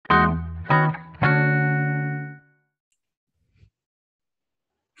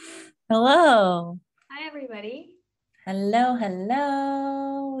Hello. Hi, everybody.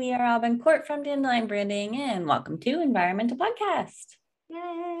 Hello. We are Auburn Court from Dandelion Branding, and welcome to Environmental Podcast.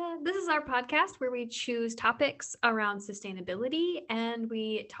 Yeah, this is our podcast where we choose topics around sustainability and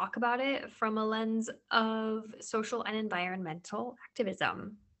we talk about it from a lens of social and environmental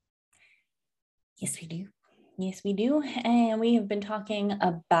activism. Yes, we do. Yes, we do. And we have been talking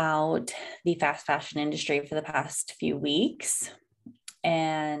about the fast fashion industry for the past few weeks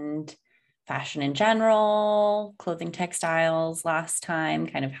and fashion in general, clothing textiles last time,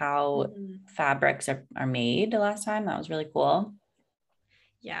 kind of how fabrics are made last time. That was really cool.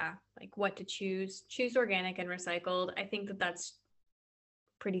 Yeah, like what to choose. Choose organic and recycled. I think that that's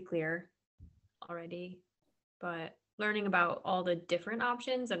pretty clear already, but learning about all the different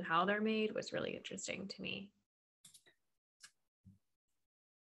options and how they're made was really interesting to me.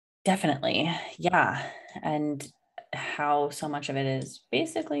 Definitely. Yeah. And how so much of it is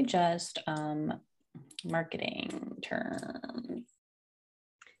basically just marketing terms.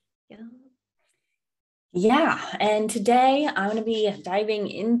 Yeah. Yeah. And today I'm going to be diving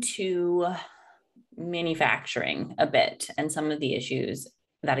into manufacturing a bit and some of the issues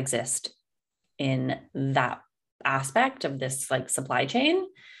that exist in that aspect of this like supply chain.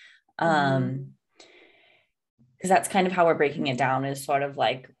 Because that's kind of how we're breaking it down, is sort of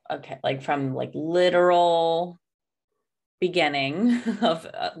like, okay, like from like literal beginning of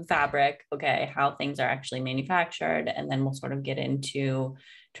fabric, okay, how things are actually manufactured, and then we'll sort of get into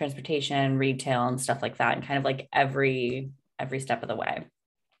transportation, retail, and stuff like that, and kind of like every step of the way.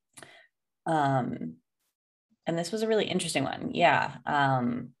 And this was a really interesting one. Yeah.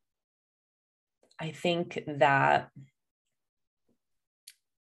 I think that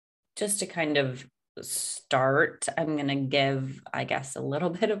just to kind of start, I'm going to give, I guess, a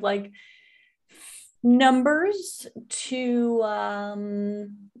little bit of like numbers to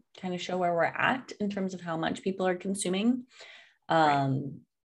kind of show where we're at in terms of how much people are consuming. And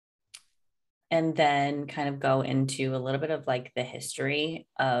then kind of go into a little bit of like the history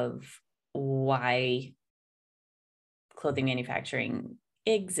of why clothing manufacturing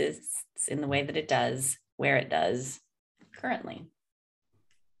exists in the way that it does, where it does currently.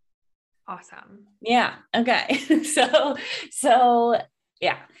 Awesome. Yeah. Okay. so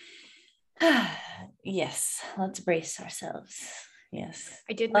yeah. Yes. Let's brace ourselves. Yes.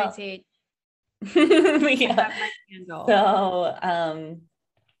 I did my sage. Yeah. I have my candle. So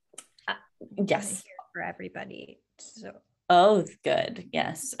yes. For everybody. So Good.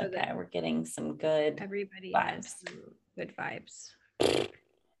 Yes. so okay. We're getting some good everybody vibes. has good vibes.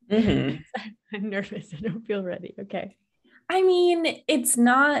 Mm-hmm. I'm nervous. I don't feel ready. Okay. I mean, it's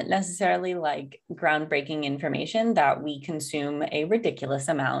not necessarily like groundbreaking information that we consume a ridiculous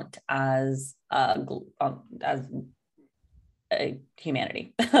amount as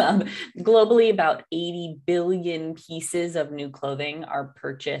humanity. Globally, about 80 billion pieces of new clothing are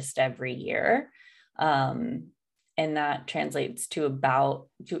purchased every year. And that translates to about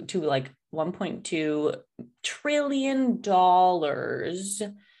to like $1.2 trillion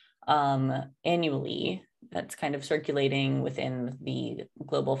annually that's kind of circulating within the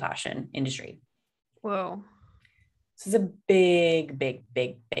global fashion industry. Whoa. This is a big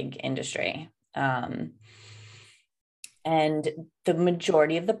industry. And the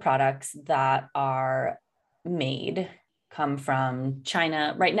majority of the products that are made come from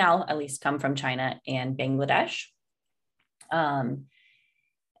China, right now, at least come from China and Bangladesh.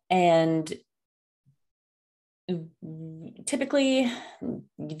 And typically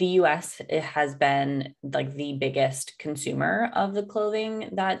the US has been like the biggest consumer of the clothing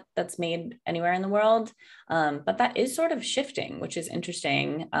that's made anywhere in the world. But that is sort of shifting, which is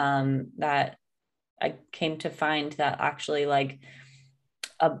interesting. That I came to find that actually like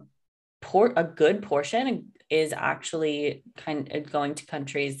a good portion is actually kind of going to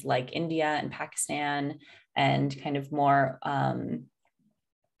countries like India and Pakistan, and kind of more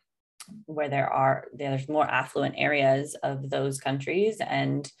where there's more affluent areas of those countries.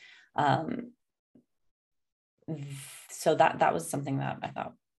 And so that was something that I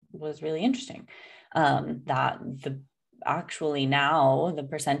thought was really interesting, that actually now the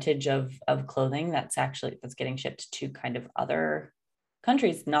percentage of clothing that's getting shipped to kind of other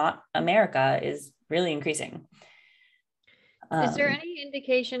countries, not America, is really increasing. Is there any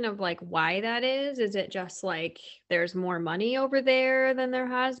indication of like why that is? Is it just like there's more money over there than there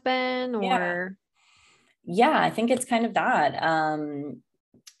has been, or? Yeah, I think it's kind of that.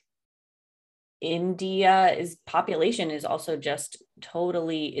 India's population is also just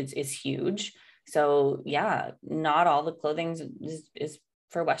totally is huge. So yeah, not all the clothing is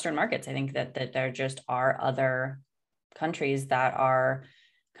for Western markets. I think that there just are other countries that are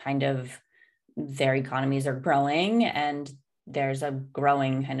kind of their economies are growing, and there's a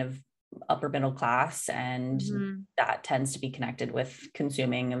growing kind of upper middle class, and that tends to be connected with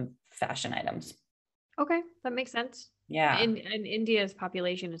consuming of fashion items. Okay, that makes sense. Yeah. And India's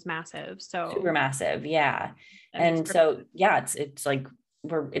population is massive, so Super massive. Yeah. And so, yeah, it's like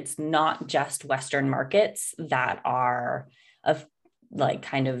it's not just Western markets that are of like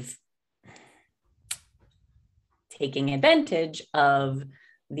kind of taking advantage of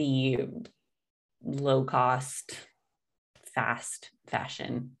the low cost, fast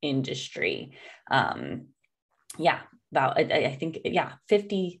fashion industry. Yeah, about, I think, yeah,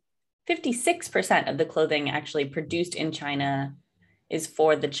 56% of the clothing actually produced in China is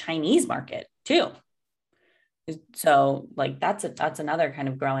for the Chinese market too. So like that's another kind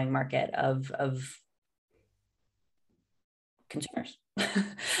of growing market of consumers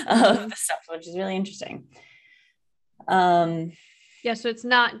of the stuff, which is really interesting. Yeah, so it's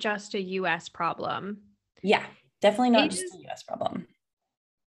not just a US problem. Yeah, definitely not just a US problem.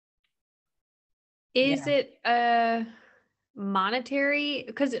 Is it a monetary,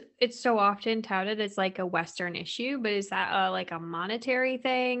 because it's so often touted as like a Western issue, but is that like a monetary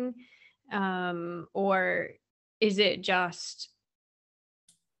thing, or is it just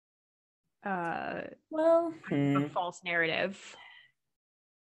well, a false narrative?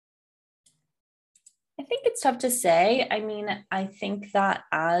 I think it's tough to say. I mean, I think that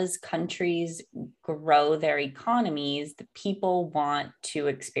as countries grow their economies, the people want to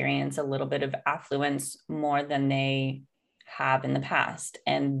experience a little bit of affluence more than they have in the past,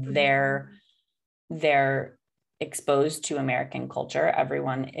 and they're exposed to American culture.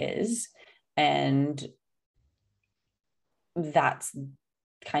 Everyone is, and that's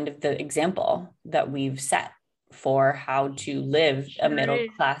kind of the example that we've set for how to live a middle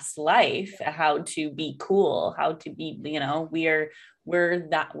class life, how to be cool, how to be, you know, we're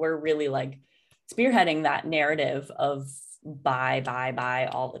really like spearheading that narrative of buy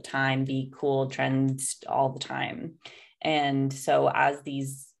all the time, be cool, trends all the time. And so as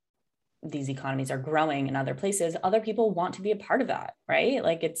these economies are growing in other places, other people want to be a part of that, right?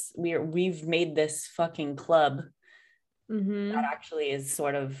 Like we've made this fucking club that actually is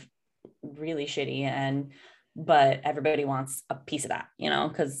sort of really shitty, but everybody wants a piece of that, you know,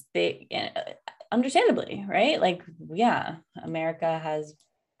 because they understandably, right? Like, yeah, America has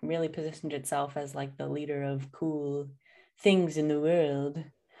really positioned itself as like the leader of cool things in the world,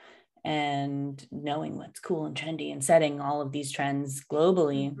 and knowing what's cool and trendy and setting all of these trends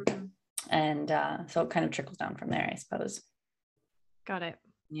globally. And so it kind of trickles down from there, I suppose. Got it.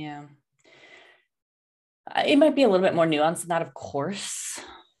 Yeah. It might be a little bit more nuanced than that, of course,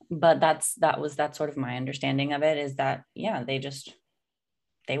 but that's sort of my understanding of it, is that, yeah, they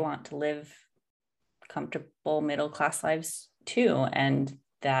want to live comfortable middle class lives too. And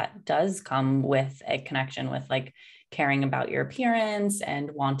that does come with a connection with like caring about your appearance and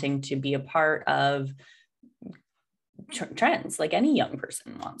wanting to be a part of trends like any young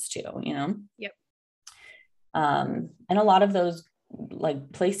person wants to, you know? Yep. And a lot of those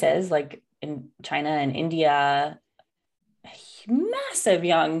like places like in China and India, massive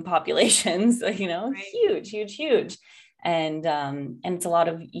young populations, you know, right. huge. And it's a lot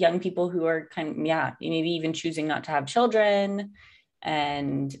of young people who are kind of, yeah, maybe even choosing not to have children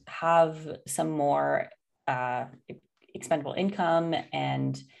and have some more expendable income.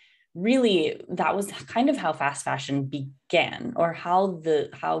 And really that was kind of how fast fashion began, or how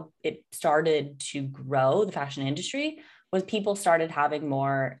it started to grow. The fashion industry was people started having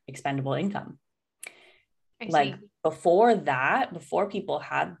more expendable income. Like before people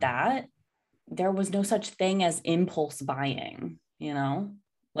had that, there was no such thing as impulse buying, you know,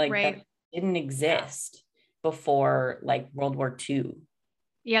 like that didn't exist before like World War II.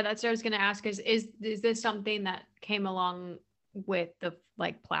 Yeah, that's what I was going to ask, is this something that came along with the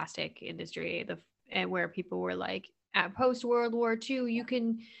like plastic industry, and where people were like, at post World War II, you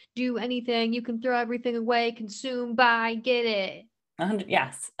can do anything, you can throw everything away, consume, buy, get it.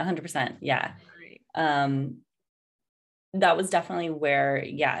 100%. Yeah. That was definitely where,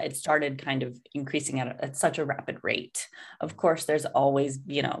 yeah, it started kind of increasing at such a rapid rate. Of course, there's always,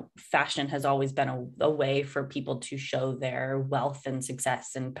 you know, fashion has always been a way for people to show their wealth and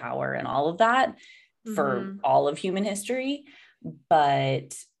success and power and all of that for all of human history.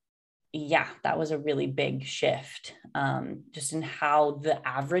 But yeah, that was a really big shift, just in how the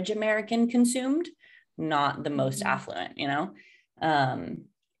average American consumed, not the most affluent, you know?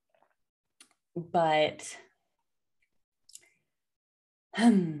 But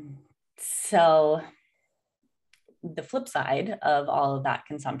so the flip side of all of that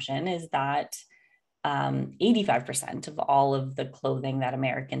consumption is that 85% of all of the clothing that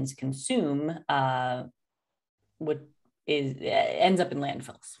Americans consume ends up in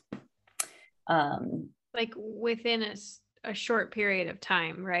landfills. Like within a short period of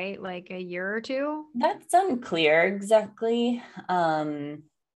time, right? Like a year or two? That's unclear exactly.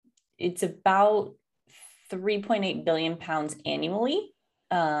 It's about 3.8 billion pounds annually.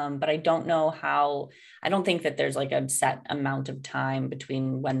 But I don't think that there's like a set amount of time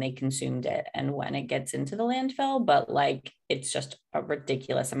between when they consumed it and when it gets into the landfill, but like it's just a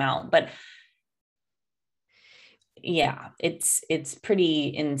ridiculous amount. But yeah, it's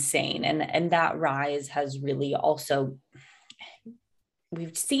pretty insane. And that rise has really also,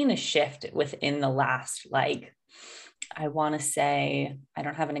 we've seen a shift within the last, like, I want to say, I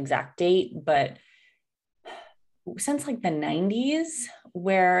don't have an exact date, but since like the 90s,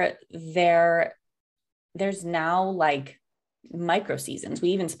 where there's now like micro seasons. We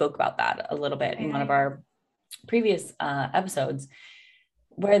even spoke about that a little bit in one of our previous episodes,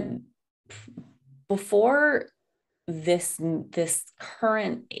 where before this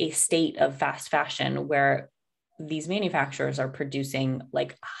current state of fast fashion, where these manufacturers are producing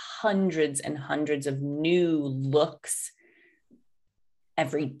like hundreds and hundreds of new looks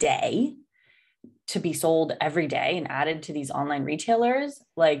every day to be sold every day and added to these online retailers,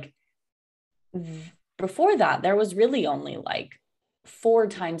 like before that, there was really only like 4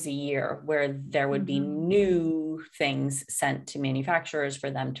 times a year where there would be new things sent to manufacturers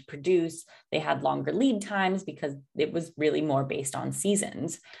for them to produce. They had longer lead times because it was really more based on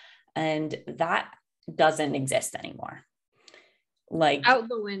seasons. And that doesn't exist anymore. Like out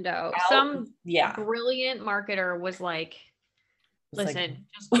the window. Some brilliant marketer was like, listen,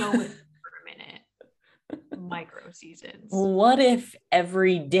 just go with it for a minute. Micro seasons. What if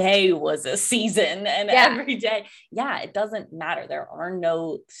every day was a season and every day? Yeah, it doesn't matter. There are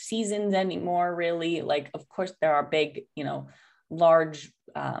no seasons anymore, really. Like, of course, there are big, large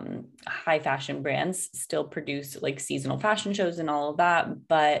high fashion brands still produce like seasonal fashion shows and all of that.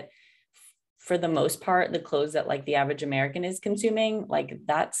 But for the most part, the clothes that like the average American is consuming, like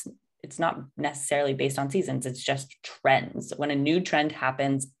it's not necessarily based on seasons. It's just trends. When a new trend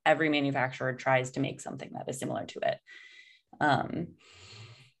happens, every manufacturer tries to make something that is similar to it.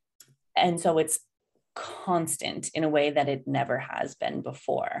 And so it's constant in a way that it never has been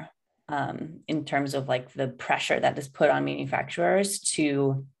before, in terms of like the pressure that is put on manufacturers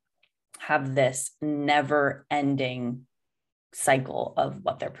to have this never ending cycle of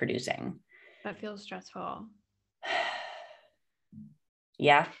what they're producing. That feels stressful.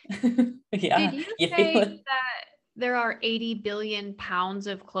 Yeah. Yeah. Did you say that there are 80 billion pounds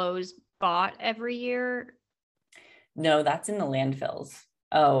of clothes bought every year? No, that's in the landfills.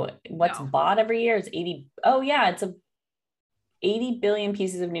 Oh, what's bought every year is 80. Oh yeah, it's 80 billion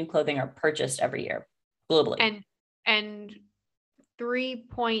pieces of new clothing are purchased every year globally. And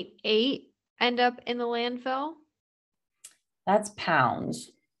 3.8 end up in the landfill? That's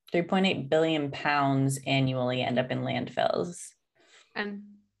pounds. 3.8 billion pounds annually end up in landfills. And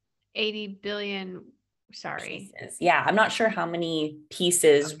 80 billion, pieces. Yeah, I'm not sure how many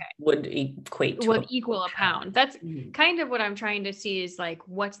pieces would equal a pound. That's kind of what I'm trying to see is like,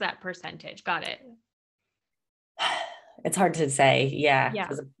 what's that percentage? Got it. It's hard to say. Yeah.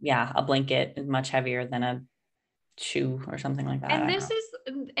 Because a blanket is much heavier than a shoe or something like that.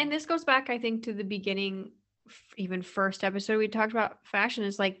 And this goes back, I think, to the beginning, even first episode we talked about fashion,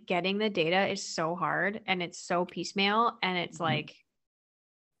 is like getting the data is so hard and it's so piecemeal and it's like,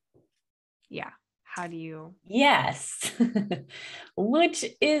 how do you? Yes, which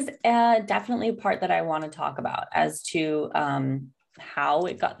is definitely a part that I want to talk about as to how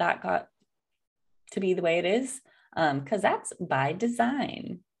it got to be the way it is, because that's by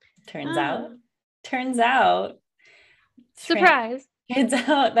design. Turns out, surprise. Turns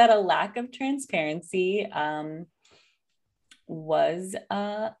out that a lack of transparency was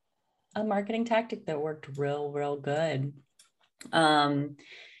a marketing tactic that worked real good.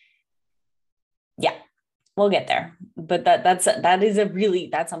 Yeah, we'll get there. But that's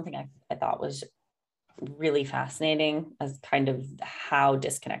something I thought was really fascinating as kind of how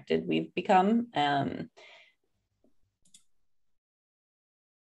disconnected we've become.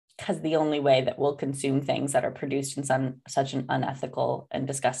 Because the only way that we'll consume things that are produced in such an unethical and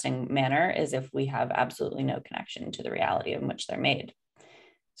disgusting manner is if we have absolutely no connection to the reality in which they're made.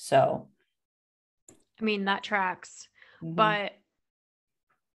 So, I mean, that tracks, but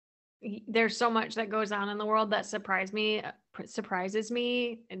there's so much that goes on in the world that surprises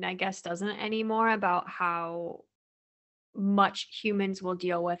me, and I guess doesn't anymore, about how much humans will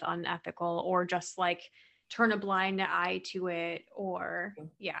deal with unethical or just like turn a blind eye to it, or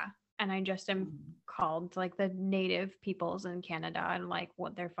and I just am called, like the native peoples in Canada and like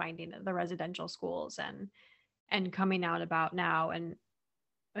what they're finding at the residential schools and coming out about now. And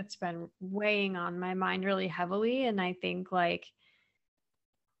it's been weighing on my mind really heavily. And I think like,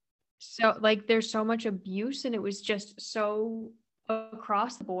 so like there's so much abuse and it was just so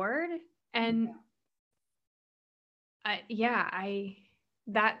across the board. And I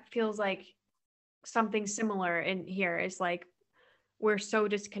that feels like something similar in here is like we're so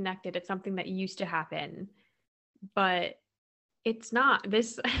disconnected. It's something that used to happen, but it's not.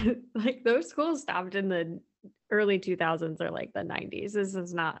 This like those schools stopped in the early 2000s or like the 90s.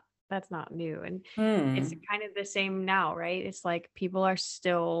 That's not new. And it's kind of the same now, right? It's like people are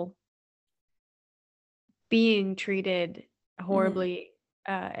still being treated horribly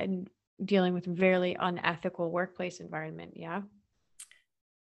and dealing with very unethical workplace environment. Yeah.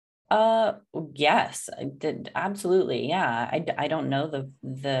 Yes, I did. Absolutely. Yeah. I don't know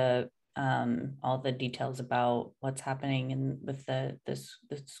the all the details about what's happening with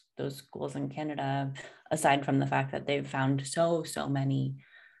those schools in Canada, aside from the fact that they've found so many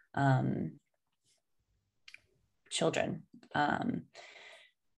children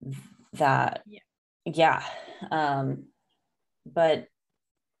that yeah. But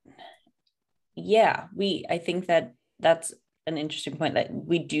yeah, I think that that's an interesting point, that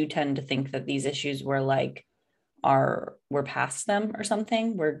we do tend to think that these issues were like we're past them or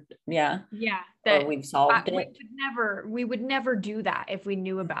something. Yeah, or we've solved it. We would never do that if we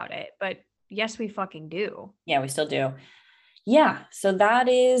knew about it, but yes, we fucking do. Yeah, we still do. Yeah, so that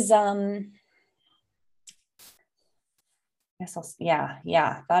is that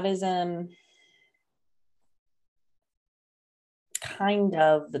is kind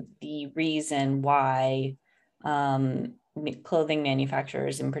of the reason why clothing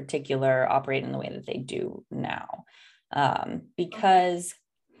manufacturers in particular operate in the way that they do now. Because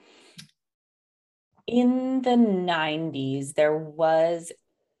in the 90s, there was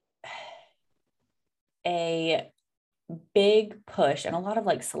a big push, and a lot of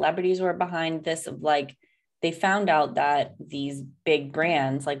like celebrities were behind this, of like, they found out that these big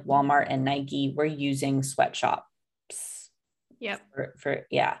brands like Walmart and Nike were using sweatshops. Yep.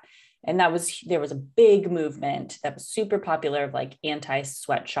 And there was a big movement that was super popular of like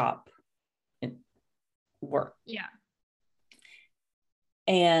anti-sweatshop work. Yeah.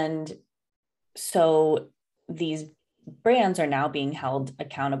 And so these brands are now being held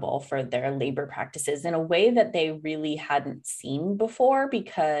accountable for their labor practices in a way that they really hadn't seen before,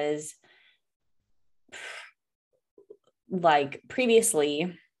 because like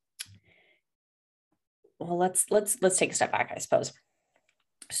previously, well, let's take a step back, I suppose.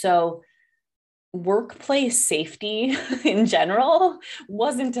 So workplace safety in general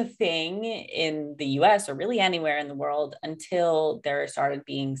wasn't a thing in the US or really anywhere in the world until there started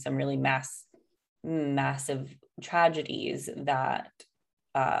being some really massive tragedies that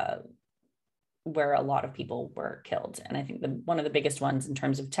where a lot of people were killed. And I think one of the biggest ones in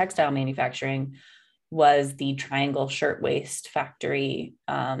terms of textile manufacturing was the Triangle Shirtwaist Factory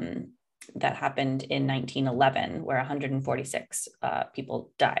that happened in 1911, where 146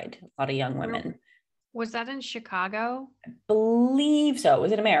 people died, a lot of young women. Was that in Chicago? I believe so. It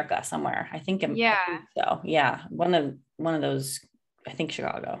was in America somewhere. I think so. Yeah, one of those. I think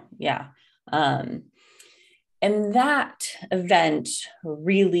Chicago. Yeah. And that event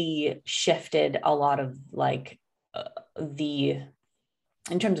really shifted a lot of like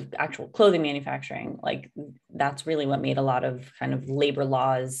in terms of actual clothing manufacturing, like that's really what made a lot of kind of labor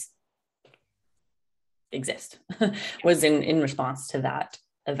laws exist was in response to that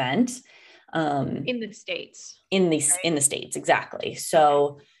event. In the States. In the States, exactly.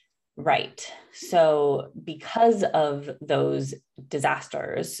 So, right. So because of those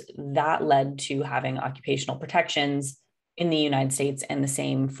disasters, that led to having occupational protections in the United States and the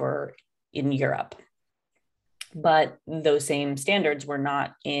same in Europe. But those same standards were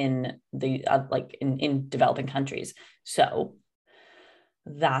not in the like in developing countries. So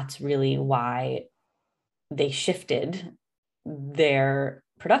that's really why they shifted their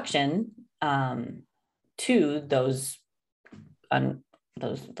production to those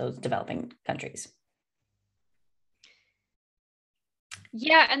developing countries.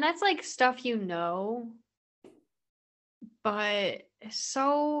 Yeah, and that's like stuff, but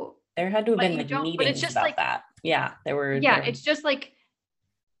so there had to have been like meetings about like, that. Yeah, there were. Yeah, it's just like,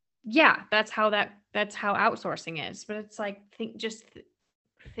 yeah, that's how outsourcing is. But it's like,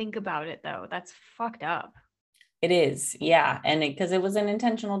 think about it though. That's fucked up. It is, yeah, and because it was an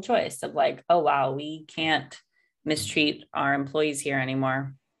intentional choice of like, oh wow, we can't mistreat our employees here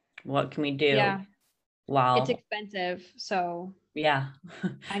anymore. What can we do? Yeah. Wow, it's expensive, so yeah,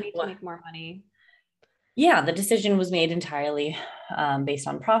 I need to make more money. yeah, the decision was made entirely based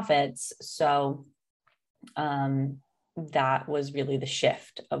on profits. So that was really the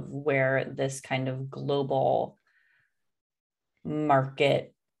shift of where this kind of global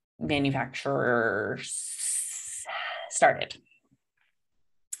market manufacturer started.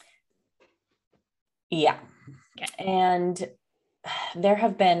 Yeah. Okay. And there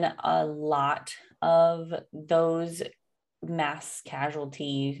have been a lot of those mass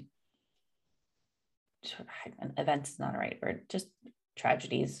casualty events, is not a right word, just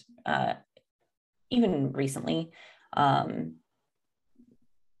tragedies, even recently. In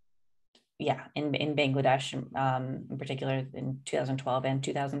Bangladesh, in particular, in 2012 and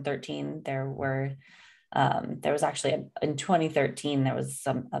 2013, there was actually in 2013 there was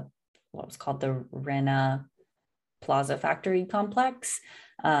what was called the Rana Plaza factory complex.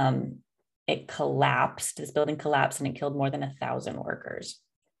 It collapsed. This building collapsed, and it killed more than 1,000 workers.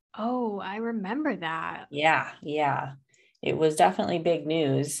 Oh, I remember that. Yeah, it was definitely big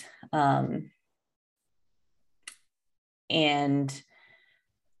news. And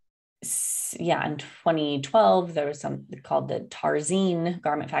yeah, in 2012, there was something called the Tarzine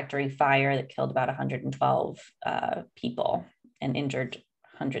garment factory fire that killed about 112 people and injured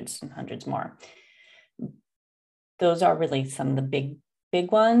hundreds and hundreds more. Those are really some of the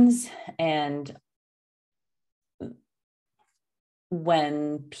big ones. And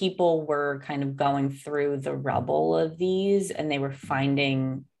when people were kind of going through the rubble of these and they were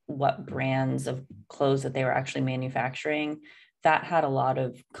finding what brands of clothes that they were actually manufacturing, that had a lot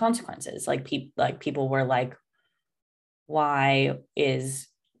of consequences. Like people were like, why is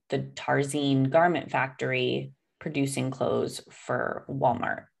the Tarzine garment factory producing clothes for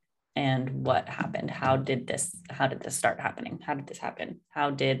Walmart? And what happened? How did this start happening? How did this happen? How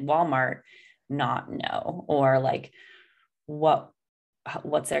did Walmart not know? Or like,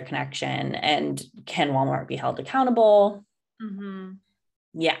 what's their connection? And can Walmart be held accountable? Mm-hmm.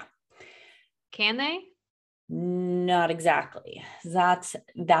 Yeah. Can they? Not exactly.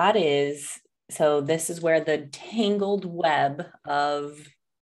 That is, so this is where the tangled web of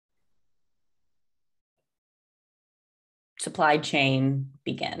supply chain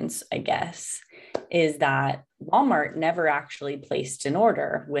begins, I guess, is that Walmart never actually placed an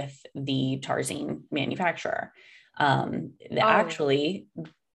order with the Tarzine manufacturer. Actually,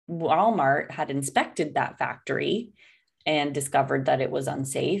 Walmart had inspected that factory and discovered that it was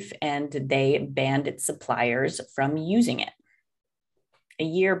unsafe, and they banned its suppliers from using it a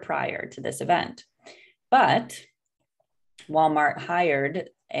year prior to this event. But Walmart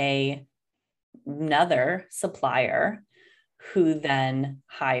hired another supplier who then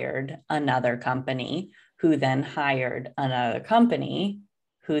hired another company, who then hired another company,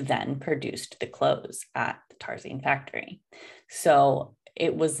 who then produced the clothes at the Tarzine factory. So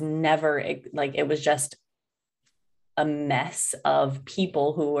it was never like, it was just a mess of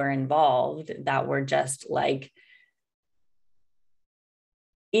people who were involved that were just like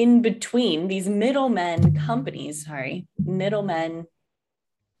in between these middlemen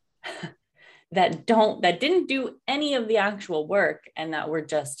that didn't do any of the actual work, and that were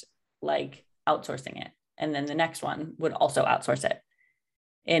just like outsourcing it. And then the next one would also outsource it.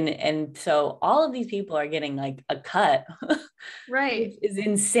 And so all of these people are getting like a cut, right? Which is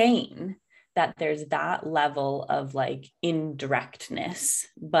insane that there's that level of like indirectness.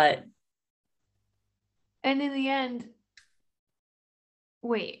 But and in the end,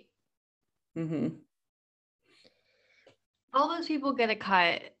 wait, mm-hmm. all those people get a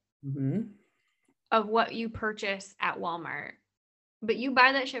cut Mm-hmm. of what you purchase at Walmart, but you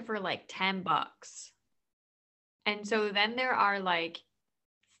buy that shit for like $10. And so then there are like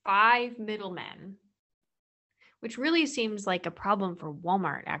 5 middlemen, which really seems like a problem for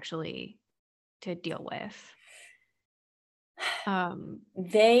Walmart actually to deal with.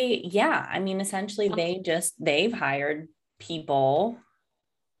 Essentially they've hired people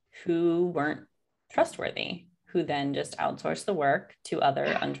who weren't trustworthy, who then just outsource the work to other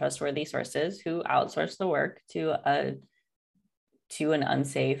untrustworthy sources, who outsource the work to an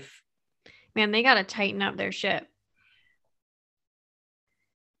unsafe. Man, they got to tighten up their ship.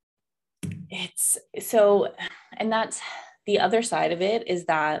 It's so, and that's the other side of it, is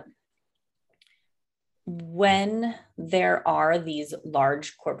that when there are these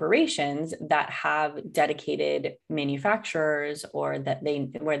large corporations that have dedicated manufacturers, or that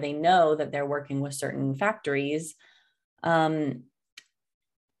where they know that they're working with certain factories, the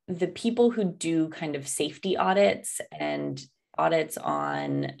people who do kind of safety audits and audits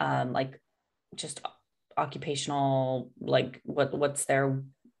on like just occupational, like what's their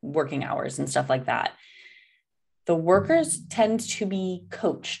working hours and stuff like that, the workers tend to be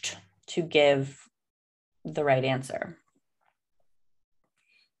coached to give the right answer.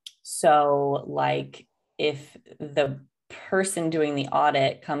 So like if the person doing the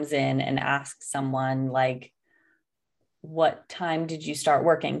audit comes in and asks someone like, what time did you start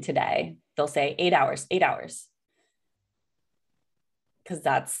working today? They'll say 8 hours, 8 hours. Because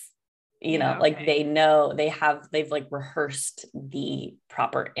that's, Yeah, like okay. they know they've like rehearsed the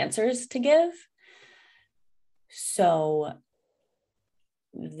proper answers to give. So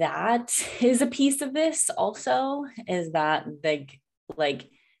that is a piece of this also, is that like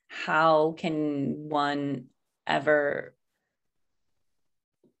how can one ever,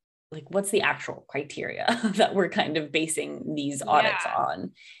 like what's the actual criteria that we're kind of basing these audits Yeah.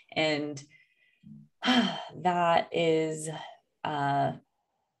 on? And that is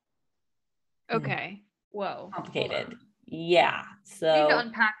Okay. Whoa. Hold complicated. on. Yeah. I need to So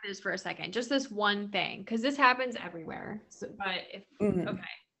unpack this for a second. Just this one thing, because this happens everywhere. So, but if mhm, okay,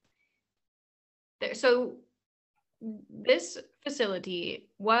 so this facility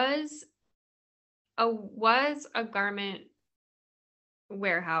was a garment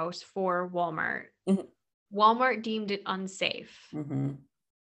warehouse for Walmart. mhm, Walmart deemed it unsafe, mhm.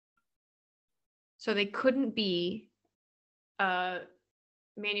 so they couldn't be a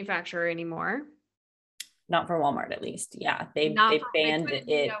manufacturer anymore. Not for Walmart, at least. Yeah, they Not they for they banned couldn't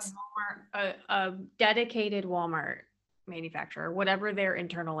be a it. Walmart, a dedicated Walmart manufacturer, whatever their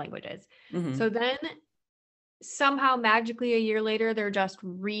internal language is. Mhm, So then somehow magically a year later, they're just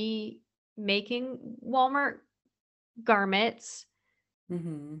remaking Walmart garments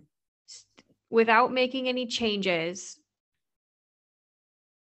mhm. without making any changes.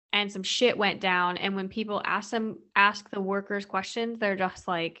 And some shit went down. And when people ask the workers questions, they're just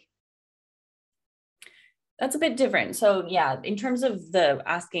like, That's a bit different. So yeah, in terms of the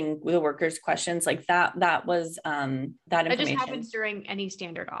asking the workers questions, like that was that that just information. happens during any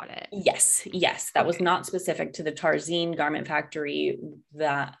standard audit. Yes, that was Okay. not specific to the Tarzine garment factory.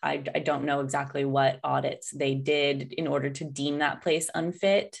 That I don't know exactly what audits they did in order to deem that place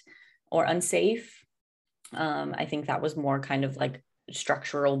unfit or unsafe. I think that was more kind of like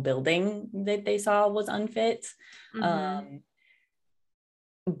structural building that they saw was unfit. Mm-hmm. Um,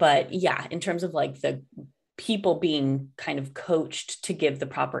 but yeah, in terms of like the people being kind of coached to give the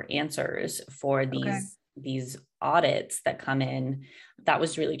proper answers for Okay. these audits that come in, that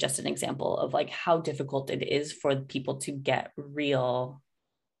was really just an example of like how difficult it is for people to get real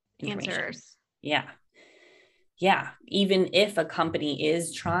information. Answers. Yeah. Yeah, even if a company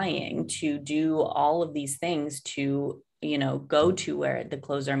is trying to do all of these things to, go to where the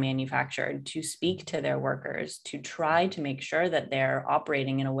clothes are manufactured, to speak to their workers, to try to make sure that they're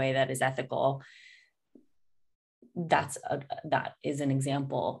operating in a way that is ethical, that is an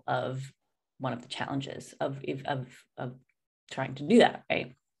example of one of the challenges of trying to do that,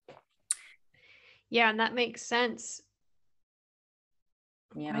 right? Yeah, and that makes sense.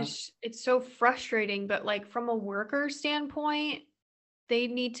 Yeah. It's so frustrating, but like from a worker standpoint, they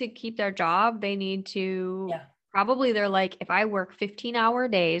need to keep their job. They need to Yeah. probably they're like, if I work 15-hour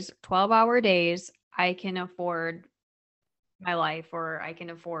days, 12-hour days, I can afford my life or I can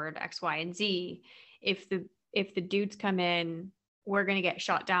afford X, Y, and Z. If the dudes come in, we're gonna get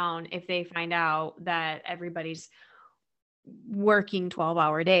shot down if they find out that everybody's working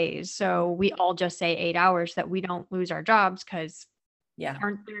 12-hour days. So we all just say 8 hours that we don't lose our jobs because Yeah.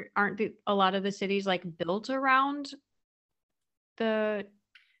 aren't a lot of the cities like built around the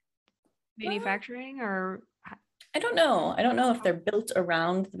Well, manufacturing or I don't know if they're built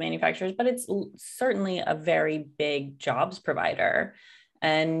around the manufacturers, but it's certainly a very big jobs provider.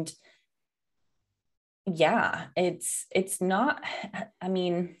 And yeah, it's not, I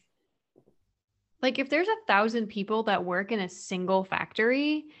mean, like if there's 1,000 people that work in a single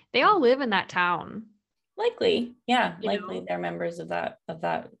factory, they all live in that town, likely, yeah, you likely know? they're members of that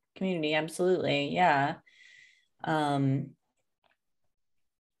community. Absolutely. Yeah. Um,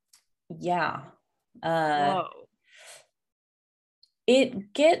 yeah. Uh, Whoa.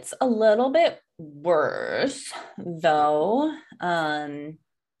 it gets a little bit worse though.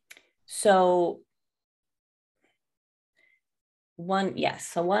 So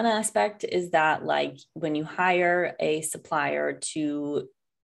one aspect is that like when you hire a supplier to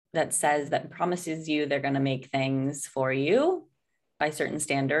that says that promises you they're going to make things for you by certain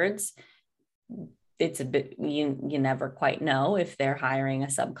standards, it's a bit, you never quite know if they're hiring a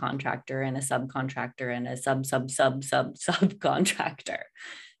subcontractor and a subcontractor and a subcontractor.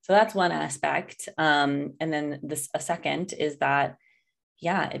 So that's one aspect. And then a second is that,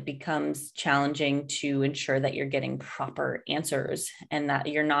 yeah, it becomes challenging to ensure that you're getting proper answers and that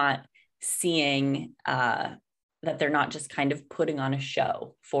you're not seeing that they're not just kind of putting on a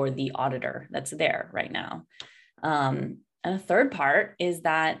show for the auditor that's there right now. And a third part is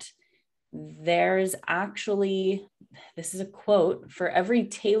that there's actually, this is a quote, for every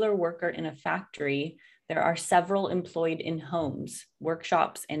tailor worker in a factory, there are several employed in homes,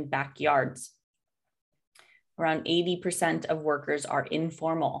 workshops, and backyards. Around 80% of workers are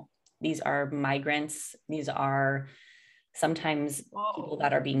informal. These are migrants. These are sometimes people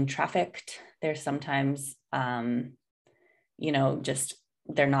that are being trafficked. There's sometimes, just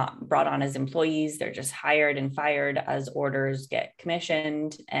they're not brought on as employees. They're just hired and fired as orders get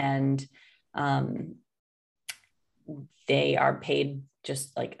commissioned, and they are paid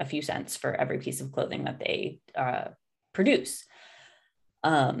just like a few cents for every piece of clothing that they produce.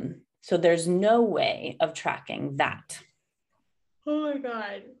 So there's no way of tracking that. Oh my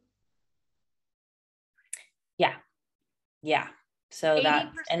God. Yeah. So 80%?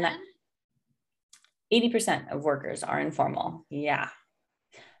 that, and that 80% of workers are informal. Yeah.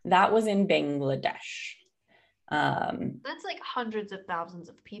 That was in Bangladesh. That's like hundreds of thousands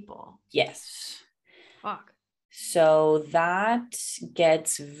of people. Yes. Fuck. So that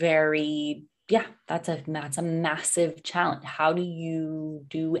gets very, that's a massive challenge. How do you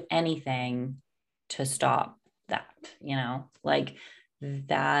do anything to stop that? Like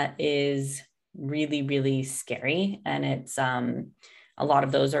that is really, really scary. And it's, a lot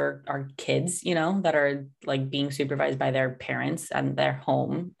of those are kids, that are like being supervised by their parents and their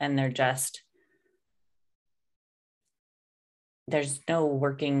home, and they're just, there's no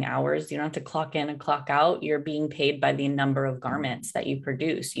working hours. You don't have to clock in and clock out. You're being paid by the number of garments that you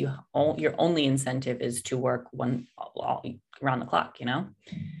produce. Your only incentive is to work all around the clock,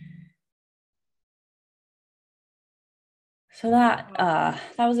 So that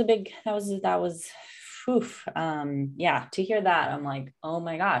was a big, oof. To hear that, I'm like, oh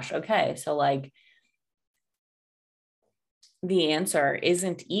my gosh. Okay. So like the answer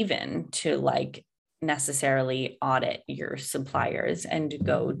isn't even to like necessarily audit your suppliers and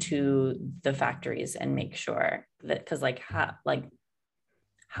go to the factories and make sure that, because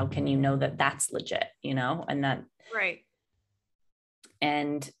how can you know that that's legit, and that, right.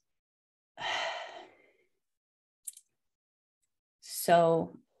 And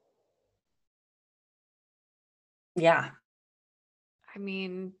so I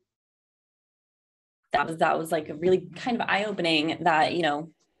mean, that was like really kind of eye-opening that,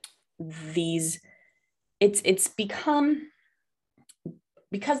 it's become,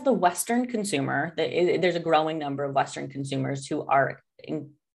 because the Western consumer, there's a growing number of Western consumers who are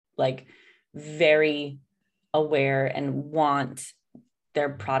like very aware and want their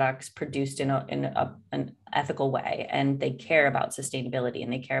products produced in an ethical way, and they care about sustainability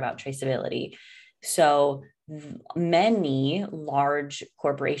and they care about traceability. So many large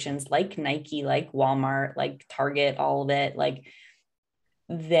corporations like Nike, like Walmart, like Target, all of it, like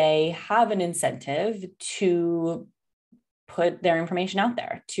they have an incentive to put their information out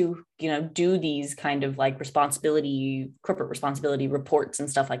there, to do these kind of like corporate responsibility reports and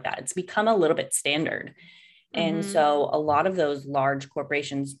stuff like that. It's become a little bit standard. And so a lot of those large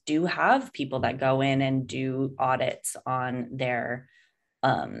corporations do have people that go in and do audits on their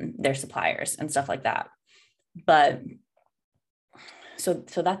suppliers and stuff like that. But so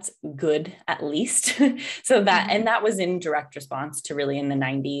that's good, at least. So that, and that was in direct response to really in the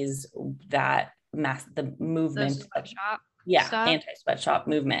 90s, that the movement, sweatshop anti-sweatshop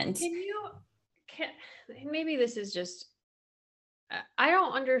movement. Maybe this is just, I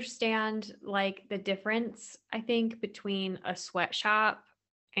don't understand like the difference, I think, between a sweatshop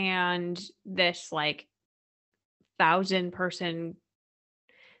and this like 1,000-person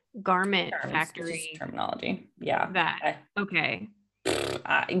garment factory terminology. Yeah. Okay.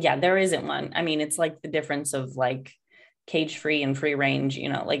 There isn't one. I mean, it's like the difference of like cage free and free range,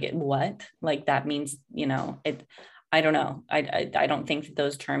 like what, like that means, I don't know. I don't think that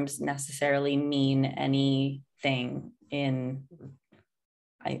those terms necessarily mean anything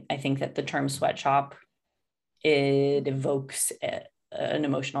I think that the term sweatshop, it evokes an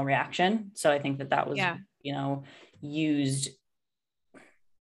emotional reaction. So I think that was, used.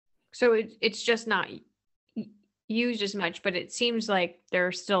 So it's just not used as much, but it seems like there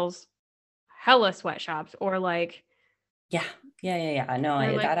are still hella sweatshops, or like, No,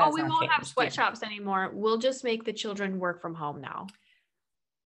 like, oh, we won't have sweatshops anymore. We'll just make the children work from home now.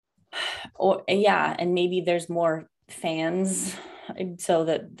 And maybe there's more fans so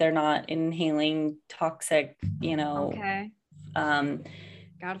that they're not inhaling toxic, Okay.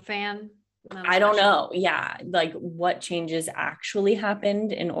 Got a fan. I don't know. Yeah. Like what changes actually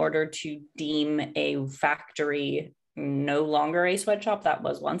happened in order to deem a factory no longer a sweatshop. That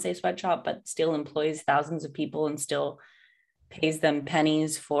was once a sweatshop, but still employs thousands of people and still pays them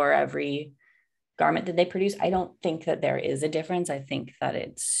pennies for every garment that they produce. I don't think that there is a difference. I think that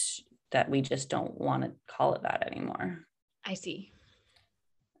it's that we just don't want to call it that anymore. I see.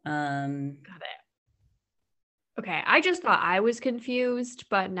 Got it. Okay, I just thought I was confused,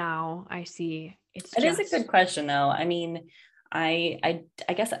 but now I see it is a good question, though. I mean, I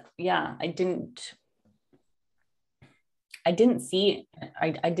guess, yeah, I didn't see, I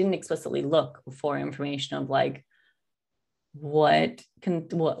didn't explicitly look for information of like what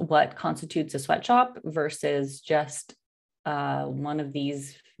constitutes a sweatshop versus just one of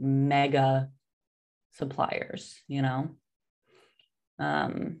these mega suppliers, you know?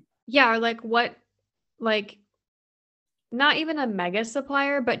 Yeah, or like what, like not even a mega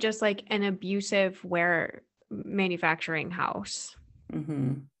supplier, but just like an abusive wear manufacturing house.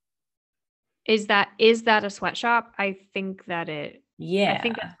 Mm-hmm. Is that a sweatshop? I think that yeah, I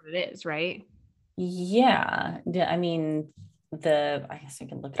think that's what it is, right? Yeah. I mean, I guess I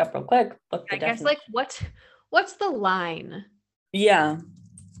can look it up real quick. I guess like what's the line? Yeah.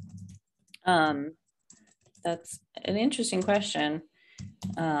 That's an interesting question.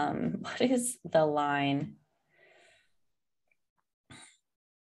 What is the line?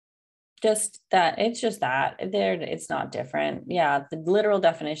 Just that it's not different. Yeah, the literal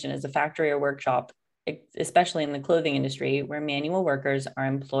definition is a factory or workshop, especially in the clothing industry, where manual workers are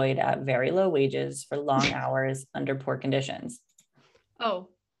employed at very low wages for long hours under poor conditions. Oh,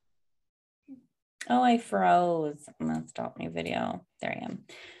 I froze. I'm gonna stop my video. There I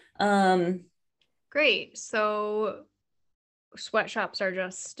am. Great. So sweatshops are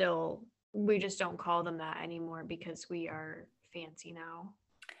just still, we just don't call them that anymore because we are fancy now.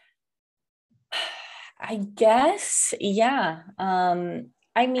 I guess, yeah. I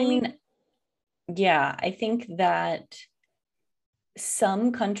mean, yeah, I think that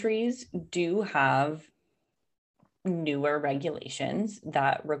some countries do have newer regulations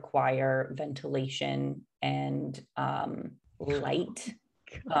that require ventilation and light.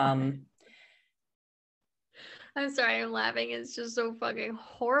 I'm sorry, I'm laughing. It's just so fucking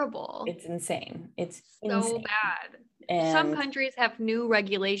horrible. It's insane. It's so insane. bad. And some countries have new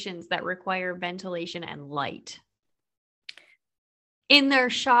regulations that require ventilation and light in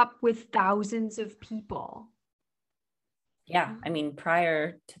their shop with thousands of people. Yeah, I mean,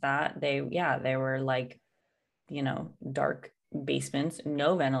 prior to that, they were like, dark basements,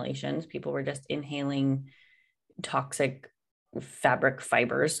 no ventilations. People were just inhaling toxic fabric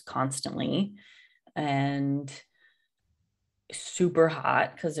fibers constantly and super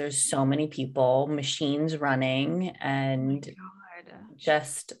hot because there's so many people, machines running, and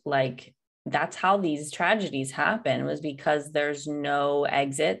just like that's how these tragedies happen, was because there's no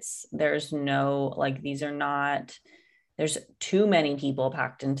exits. There's no, like, there's too many people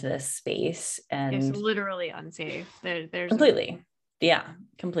packed into this space, and it's literally unsafe. There's completely. Yeah,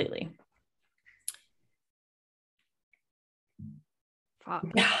 completely.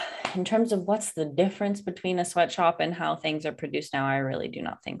 Yeah. In terms of what's the difference between a sweatshop and how things are produced now, I really do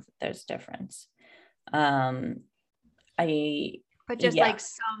not think that there's a difference. But just like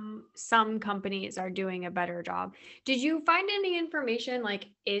some companies are doing a better job. Did you find any information, like,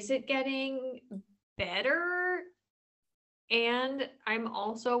 is it getting better? And I'm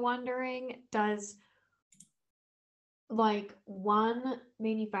also wondering, does like one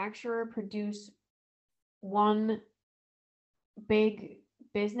manufacturer produce one big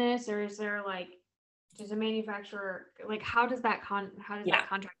business, or is there like, does a manufacturer, like, how does that that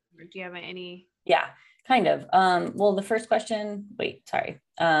contract work? Do you have any? Yeah, kind of. Well, the first question, wait, sorry.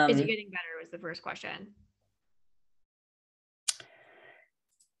 Is it getting better was the first question.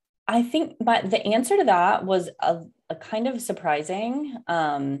 I think, but the answer to that was a kind of surprising.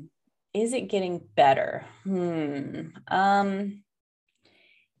 Is it getting better?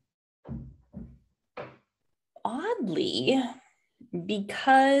 Oddly,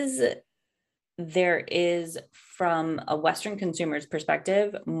 because there is, from a Western consumer's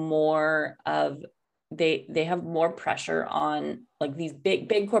perspective, more of they have more pressure on like these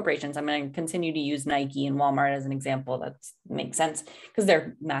big corporations. I'm going to continue to use Nike and Walmart as an example. That makes sense because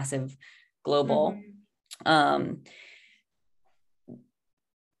they're massive, global.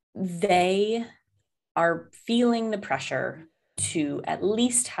 They are feeling the pressure to at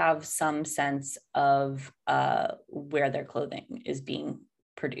least have some sense of where their clothing is being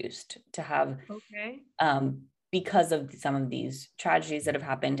produced, to have because of some of these tragedies that have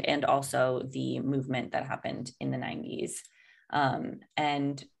happened, and also the movement that happened in the 90s.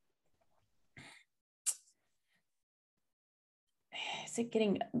 And is it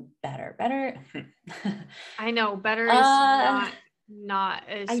getting better? I know better is uh not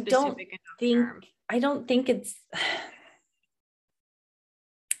a I don't specific enough think term. I don't think it's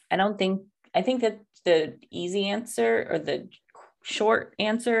I don't think I think that the easy answer or the short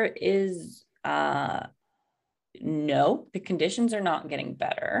answer is no, the conditions are not getting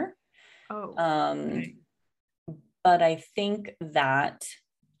better. Oh, Okay. But I think that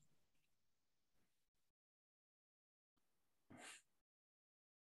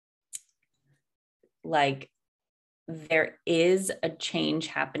like there is a change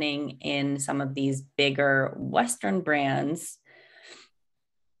happening in some of these bigger Western brands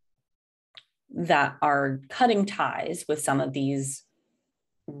that are cutting ties with some of these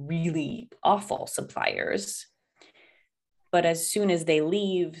really awful suppliers. But as soon as they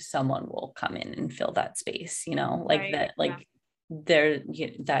leave, someone will come in and fill that space, like right. that, like they're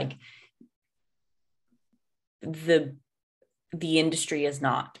like the industry is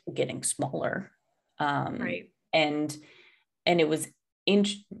not getting smaller. Right. And it was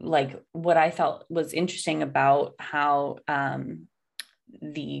like what I felt was interesting about how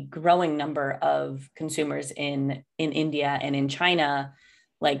the growing number of consumers in India and in China,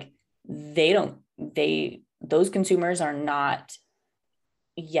 like those consumers are not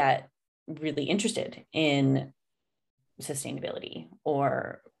yet really interested in sustainability,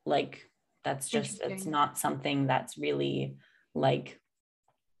 or like it's not something that's really like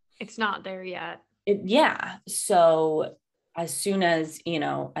it's not there yet. Yeah. So as soon as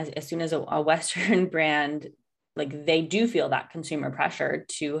as soon as a Western brand, like they do feel that consumer pressure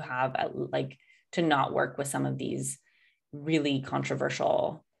to have like to not work with some of these really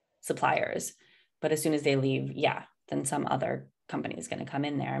controversial suppliers, but as soon as they leave, then some other company is going to come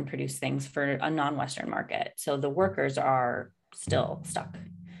in there and produce things for a non-Western market, so the workers are still stuck.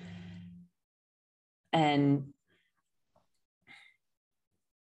 And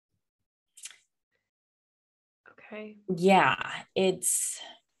okay,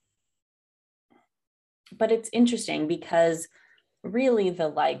 but it's interesting because really the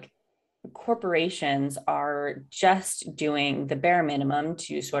like corporations are just doing the bare minimum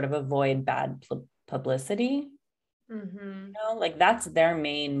to sort of avoid bad publicity. Like that's their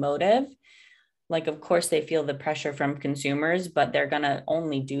main motive. Like, of course, they feel the pressure from consumers, but they're going to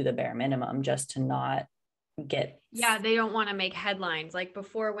only do the bare minimum just to not get. Yeah, they don't want to make headlines. Like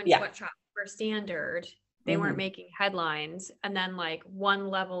before, when sweatshops were standard, they weren't making headlines. And then like one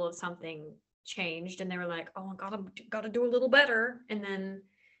level of something changed and they were like, oh, gotta do a little better. And then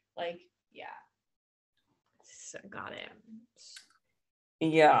like, so got it.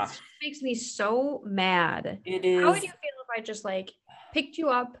 Yeah. It makes me so mad. It is. How would you feel if I just like picked you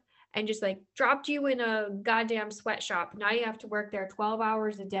up and just like dropped you in a goddamn sweatshop? Now you have to work there 12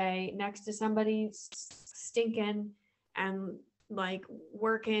 hours a day next to somebody stinking and like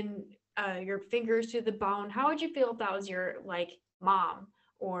working your fingers to the bone. How would you feel if that was your like mom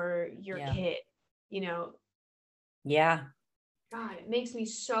or your kid? Yeah. God, it makes me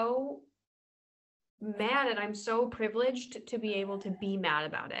so mad, and I'm so privileged to be able to be mad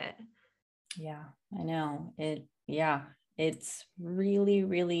about it. Yeah, I know it. Yeah, it's really,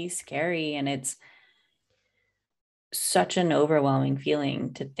 really scary. And it's such an overwhelming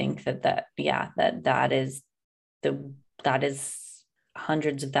feeling to think that is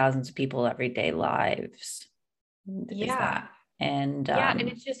hundreds of thousands of people everyday lives. Yeah. And and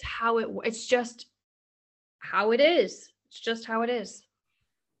it's just it's just how it is. It's just how it is.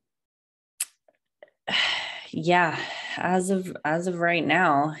 Yeah, as of right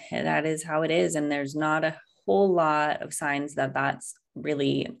now, that is how it is. And there's not a whole lot of signs that that's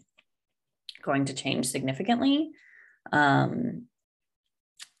really going to change significantly. I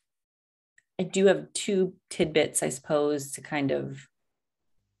do have two tidbits, I suppose, to kind of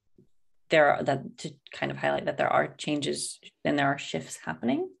highlight that there are changes and there are shifts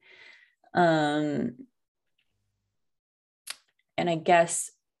happening. And I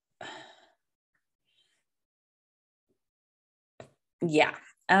guess, the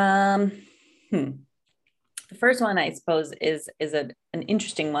first one, I suppose, is an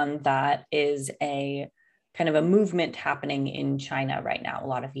interesting one that is a kind of a movement happening in China right now, a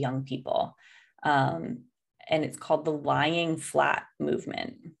lot of young people. And it's called the lying flat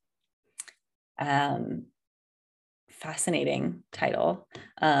movement. Fascinating title.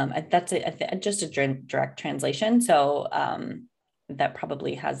 That's just a direct translation. So that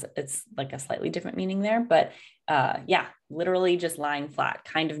probably it's like a slightly different meaning there. But literally just lying flat,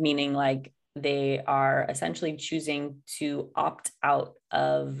 kind of meaning like they are essentially choosing to opt out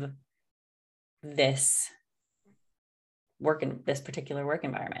of this particular work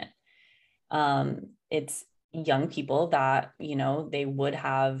environment. It's young people that, they would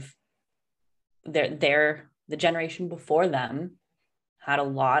have the generation before them had a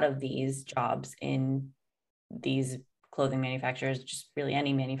lot of these jobs in these clothing manufacturers, just really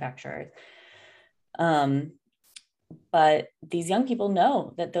any manufacturers. But these young people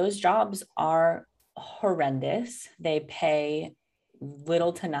know that those jobs are horrendous. They pay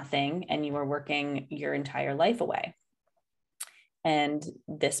little to nothing, and you are working your entire life away. And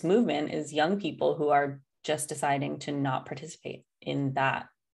this movement is young people who are just deciding to not participate in that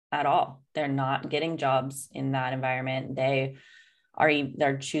at all. They're not getting jobs in that environment. They're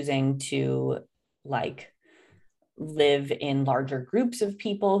choosing to like live in larger groups of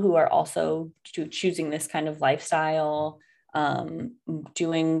people who are also choosing this kind of lifestyle,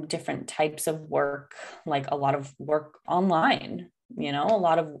 doing different types of work, like a lot of work online, a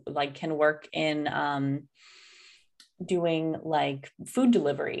lot of like can work in doing like food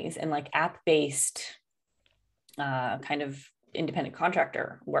deliveries and like app-based kind of independent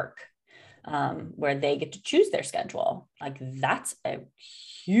contractor work, where they get to choose their schedule. Like that's a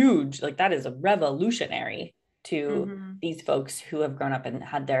huge, like that is a revolutionary to these folks who have grown up and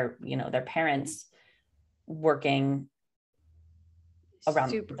had their, their parents working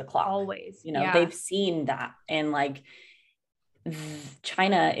around the clock. Always. They've seen that. And like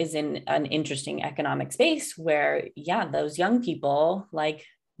China is in an interesting economic space where, those young people, like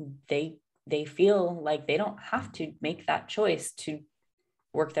they feel like they don't have to make that choice to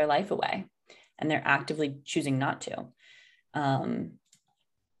work their life away, and they're actively choosing not to.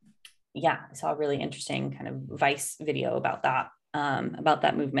 I saw a really interesting kind of Vice video about that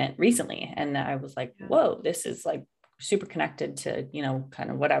movement recently. And I was like, whoa, this is like super connected to,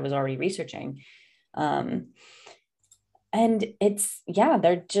 kind of what I was already researching. And it's,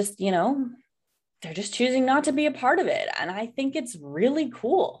 they're just, they're just choosing not to be a part of it. And I think it's really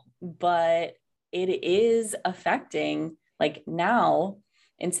cool, but it is affecting, like now,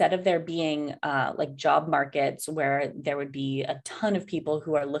 instead of there being like job markets where there would be a ton of people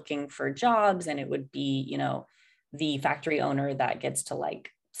who are looking for jobs, and it would be, the factory owner that gets to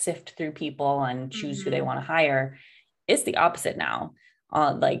like sift through people and choose who they want to hire. It's the opposite now.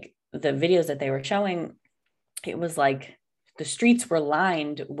 Like the videos that they were showing, it was like the streets were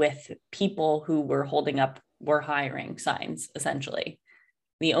lined with people who were holding up "we're hiring" signs. Essentially,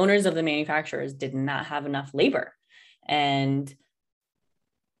 the owners of the manufacturers did not have enough labor. And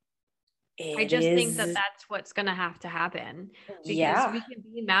I just think that that's what's going to have to happen, because we can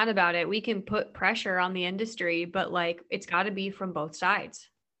be mad about it. We can put pressure on the industry, but like, it's got to be from both sides.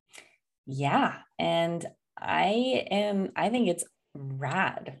 Yeah. And I think it's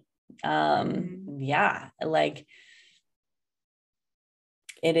rad. Like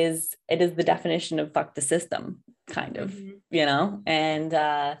it is the definition of fuck the system, kind of, and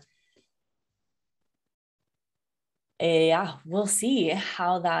we'll see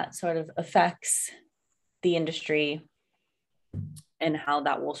how that sort of affects the industry and how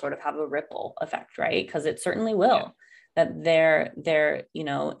that will sort of have a ripple effect, right? Because it certainly will. That they're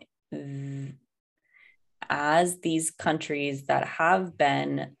as these countries that have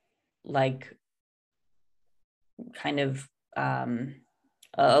been like kind of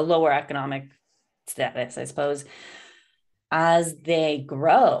a lower economic status, I suppose, as they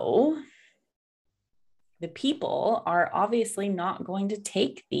grow, the people are obviously not going to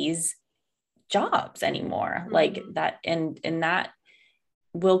take these jobs anymore, like that, and that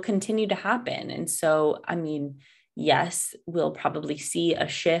will continue to happen. And so, I mean, yes, we'll probably see a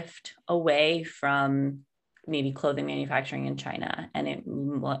shift away from maybe clothing manufacturing in China, and it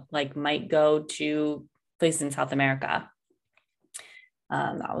like might go to places in South America.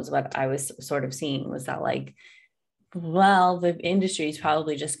 That was what I was sort of seeing, was that like, well, the industry is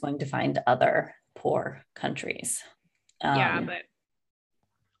probably just going to find other poor countries. But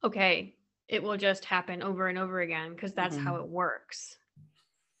okay, it will just happen over and over again, because that's how it works.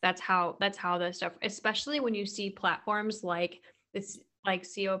 That's how this stuff, especially when you see platforms like this, like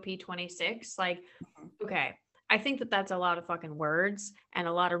COP26, like, okay, I think that that's a lot of fucking words and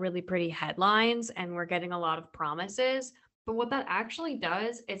a lot of really pretty headlines, and we're getting a lot of promises. But what that actually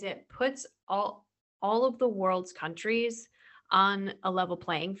does is it puts all of the world's countries on a level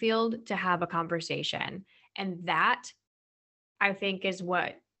playing field to have a conversation. And that, I think, is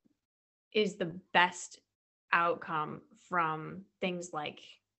what is the best outcome from things like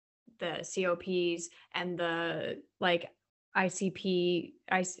the COPs and the like IPCC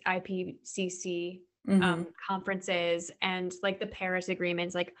conferences, and like the Paris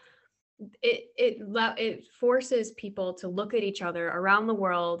agreements. Like it forces people to look at each other around the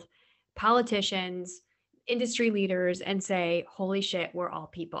world, politicians, industry leaders, and say, holy shit, we're all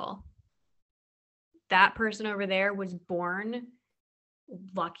people. that person over there was born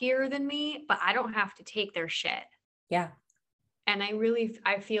luckier than me, but I don't have to take their shit. Yeah. And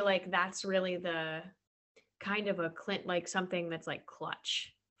I feel like that's really the kind of like something that's like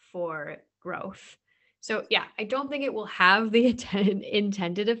clutch for growth. So yeah, I don't think it will have the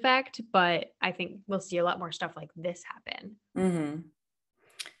intended effect, but I think we'll see a lot more stuff like this happen. Mm-hmm.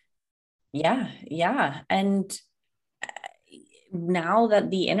 Yeah. Yeah. And now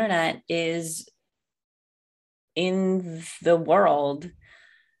that the internet is in the world,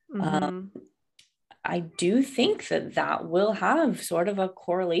 Mm-hmm. I do think that that will have sort of a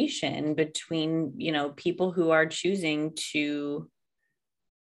correlation between, people who are choosing to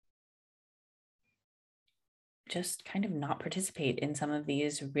just kind of not participate in some of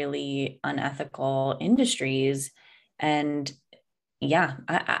these really unethical industries. And yeah,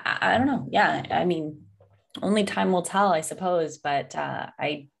 I don't know. Yeah, I mean, only time will tell, I suppose. But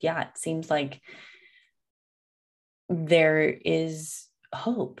it seems like there is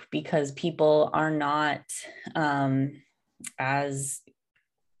hope because people are not as,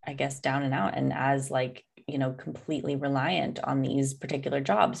 I guess, down and out and as like, completely reliant on these particular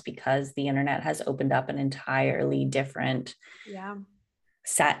jobs because the internet has opened up an entirely different Yeah.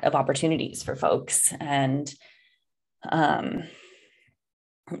 set of opportunities for folks. And um,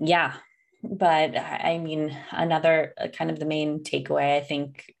 yeah, but I mean, another kind of the main takeaway, I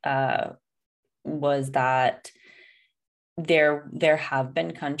think, was that there have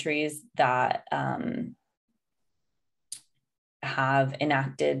been countries that have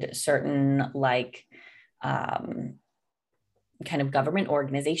enacted certain like kind of government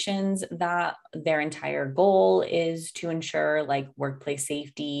organizations that their entire goal is to ensure like workplace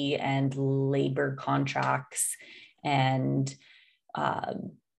safety and labor contracts and uh,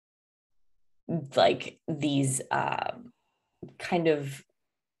 like these kind of,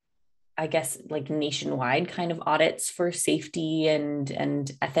 I guess, like nationwide kind of audits for safety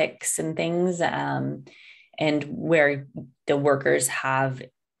and ethics and things, and where the workers have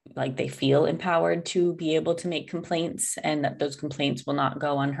like they feel empowered to be able to make complaints and that those complaints will not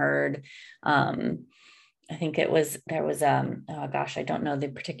go unheard. I think there was oh gosh, I don't know the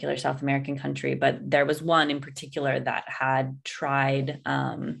particular South American country, but there was one in particular that had tried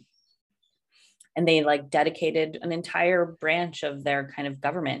and they like dedicated an entire branch of their kind of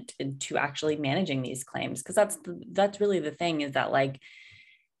government to actually managing these claims because that's really the thing is that like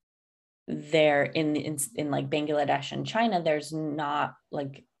there in like Bangladesh and China there's not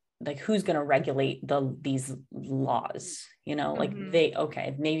like who's going to regulate these laws, like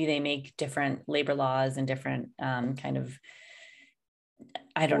Mm-hmm. maybe they make different labor laws and different kind of,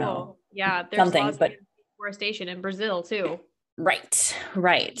 I don't know, Cool. Yeah, there's something, laws but against deforestation in Brazil too.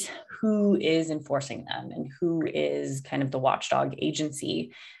 right. Who is enforcing them and who is kind of the watchdog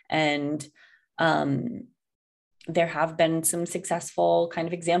agency? And there have been some successful kind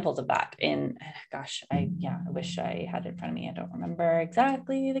of examples of that in, gosh, I wish I had it in front of me. I don't remember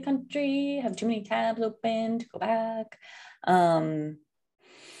exactly the country. I have too many tabs open to go back.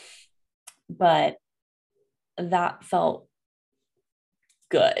 But that felt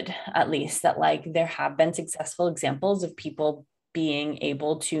good, at least that like there have been successful examples of people being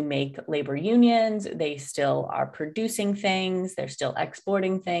able to make labor unions. They still are producing things, they're still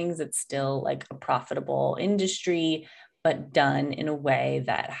exporting things. It's still like a profitable industry, but done in a way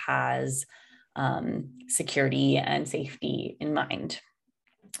that has security and safety in mind.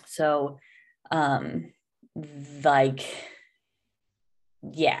 So, like,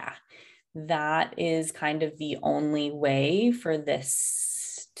 yeah, that is kind of the only way for this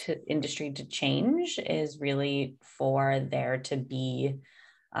industry to change is really for there to be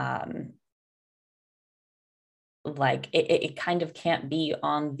like it kind of can't be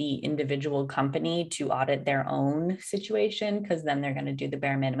on the individual company to audit their own situation because then they're going to do the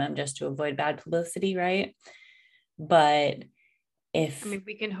bare minimum just to avoid bad publicity, right? But if I mean,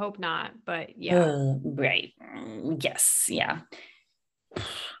 we can hope not, but yeah. right, yes, yeah,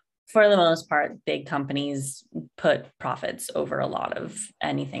 for the most part, big companies put profits over a lot of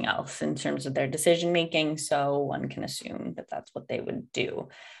anything else in terms of their decision making. So one can assume that that's what they would do.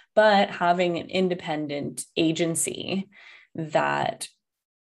 But having an independent agency that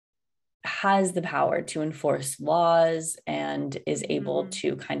has the power to enforce laws and is able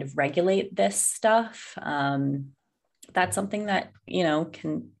to kind of regulate this stuff, that's something that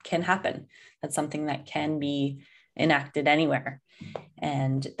can happen. That's something that can be enacted anywhere.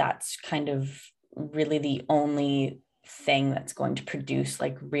 And that's kind of really the only thing that's going to produce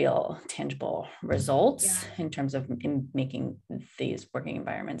like real tangible results in terms of making these working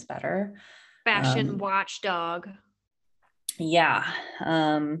environments better. Fashion watchdog. Yeah.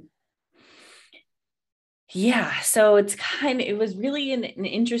 Yeah, so it was really an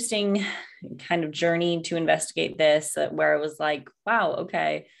interesting kind of journey to investigate this, where it was like, wow,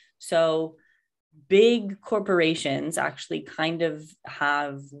 okay, so big corporations actually kind of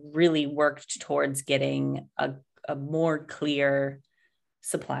have really worked towards getting a more clear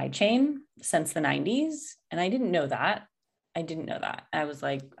supply chain since the 90s. And I didn't know that. I didn't know that. I was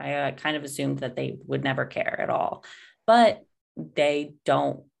like, I kind of assumed that they would never care at all. But they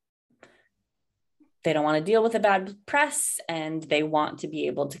don't they don't want to deal with a bad press, and they want to be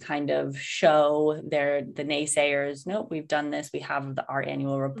able to kind of show the naysayers, nope, we've done this, we have our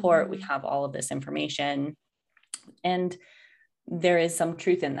annual report, we have all of this information, and there is some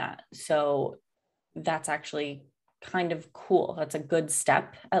truth in that. So that's actually kind of cool. That's a good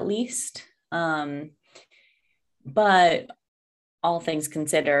step, at least. But all things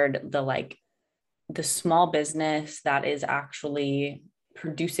considered, the small business that is actually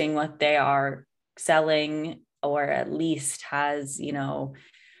producing what they are selling, or at least has,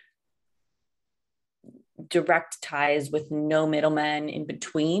 direct ties with no middlemen in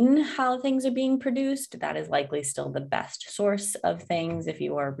between how things are being produced, that is likely still the best source of things if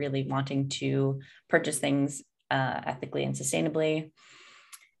you are really wanting to purchase things ethically and sustainably.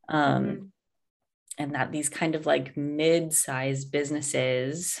 And that these kind of like mid-sized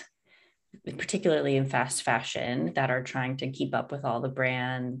businesses, particularly in fast fashion, that are trying to keep up with all the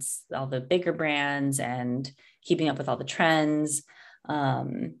brands, all the bigger brands, and keeping up with all the trends.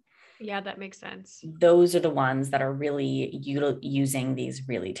 Yeah, that makes sense. Those are the ones that are really using these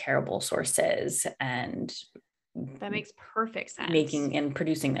really terrible sources, and that makes perfect sense. Making and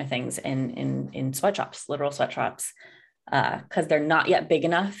producing their things in sweatshops, literal sweatshops, because they're not yet big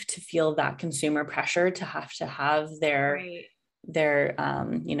enough to feel that consumer pressure to have their right.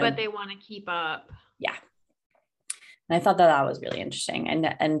 But they want to keep up. Yeah. And I thought that was really interesting.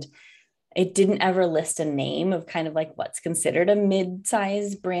 And it didn't ever list a name of kind of like what's considered a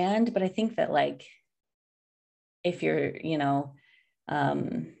mid-sized brand. But I think that like, if you're,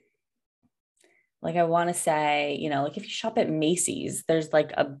 like I want to say, like if you shop at Macy's, there's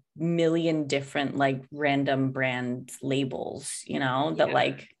like a million different like random brand labels, that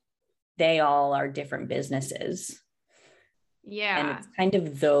like they all are different businesses. Yeah. And it's kind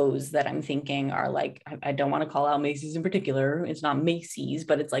of those that I'm thinking are like, I don't want to call out Macy's in particular. It's not Macy's,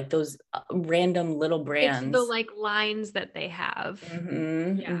 but it's like those random little brands. It's the like lines that they have.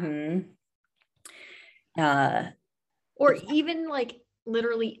 Or even like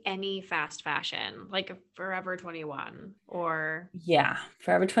literally any fast fashion, like Forever 21 or. Yeah,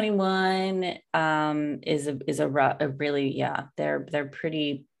 Forever 21 is a really, they're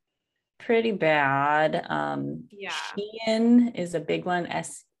pretty bad. Shein is a big one,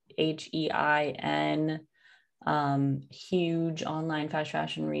 SHEIN, huge online fast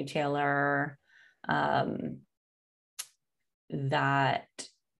fashion retailer. That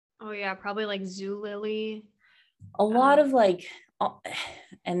probably like Zulily. A lot of like,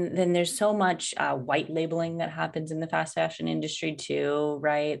 and then there's so much white labeling that happens in the fast fashion industry too,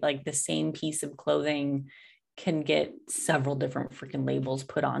 right? Like the same piece of clothing can get several different freaking labels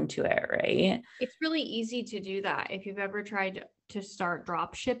put onto it, right? It's really easy to do that if you've ever tried to start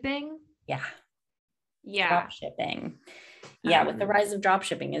drop shipping. Yeah. Drop shipping. Yeah, with the rise of drop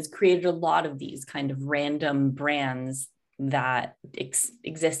shipping, has created a lot of these kind of random brands that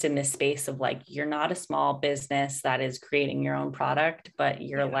exist in this space of like, you're not a small business that is creating your own product, but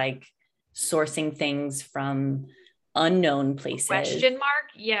you're like sourcing things from unknown places. Question mark?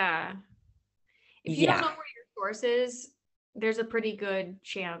 Yeah. If you don't know where your source is, there's a pretty good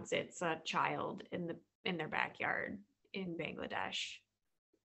chance it's a child in their backyard in Bangladesh.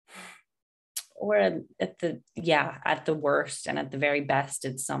 Or at the worst, and at the very best,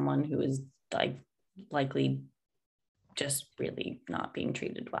 it's someone who is like likely just really not being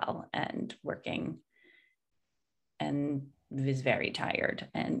treated well and working and is very tired.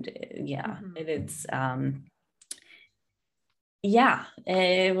 And it's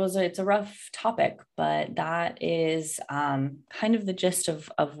it's a rough topic, but that is kind of the gist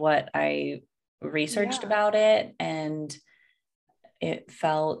of what I researched about it. And it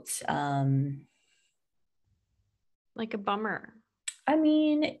felt like a bummer. I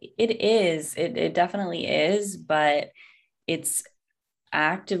mean, it definitely is, but it's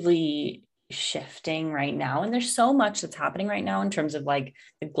actively shifting right now. And there's so much that's happening right now in terms of like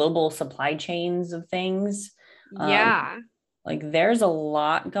the global supply chains of things. Like there's a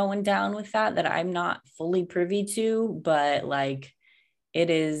lot going down with that I'm not fully privy to, but like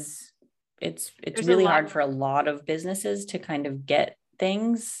it's really hard for a lot of businesses to kind of get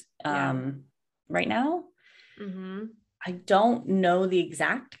things right now. I don't know the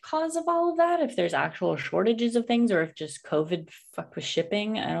exact cause of all of that, if there's actual shortages of things or if just COVID fucked with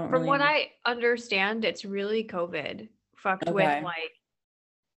shipping. I don't From really. what I understand, it's really COVID fucked with Okay.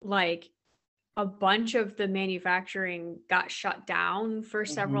 like a bunch of the manufacturing got shut down for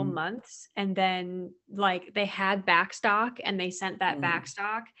several Mhm. months, and then like they had backstock and they sent that Mhm.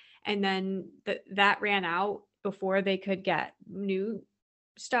 backstock, and then that ran out before they could get new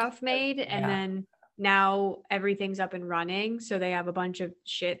stuff made, and Yeah. then now everything's up and running, so they have a bunch of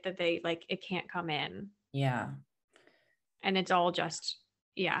shit that they like it can't come in, Yeah. and it's all just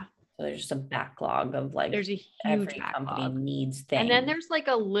yeah, So there's just a backlog of like there's a huge every company backlog. needs And then things. there's like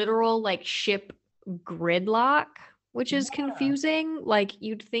a literal like ship gridlock, which is Yeah. confusing. Like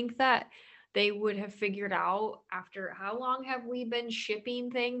you'd think that they would have figured out after how long have we been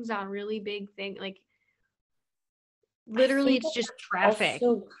shipping things on really big thing like I literally think it's it's just traffic.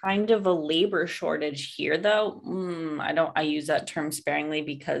 also kind of a labor shortage here, though. I use that term sparingly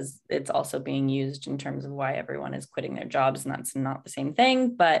because it's also being used in terms of why everyone is quitting their jobs, and that's not the same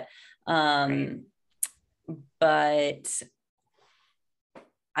thing. Right. Um, but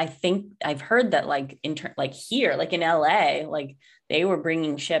I think I've heard that like here, like in LA, like they were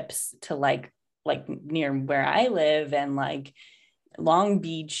bringing ships to like near where I live and like Long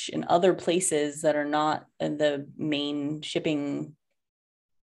Beach and other places that are not the main shipping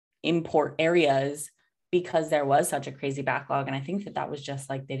import areas because there was such a crazy backlog. And I think that was just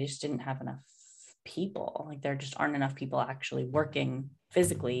like they just didn't have enough people. Like there just aren't enough people actually working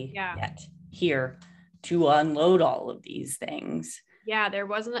physically Yeah. yet here to unload all of these things. Yeah, there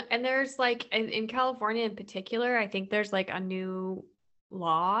wasn't, and there's like in California in particular, I think there's like a new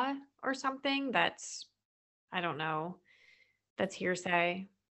law or something that's, I don't know, that's hearsay.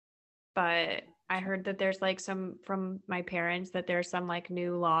 But I heard that there's like some from my parents that there's some like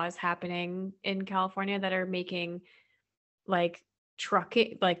new laws happening in California that are making like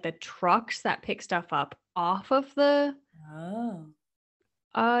trucking, like the trucks that pick stuff up off of the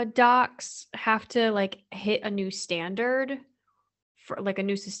Oh. docks have to like hit a new standard for like a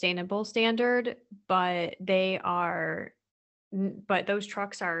new sustainable standard, but but those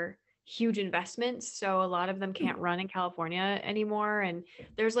trucks are huge investments, so a lot of them can't run in California anymore, and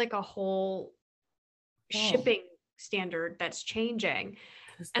there's like a whole Oh. shipping standard that's changing.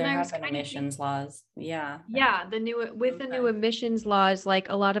 Because And there I have was been kind of thinking, emissions laws. Yeah. yeah, the new with the new Okay. emissions laws, like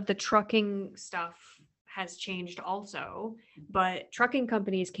a lot of the trucking stuff has changed also, but trucking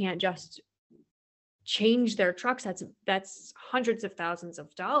companies can't just change their trucks. That's hundreds of thousands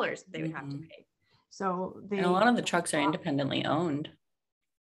of dollars that they would have to Mm-hmm. pay. So And a they lot of the trucks are independently owned.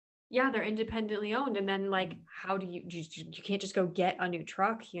 yeah, they're independently owned. And then like how do you can't just go get a new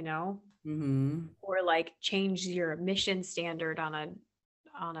truck, you know? Mm-hmm. Or like change your emission standard on a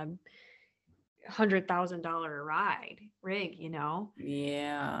 $100,000 ride rig, you know?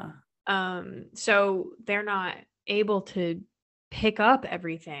 Yeah. So they're not able to pick up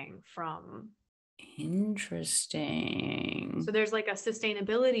everything from, so Interesting. there's like a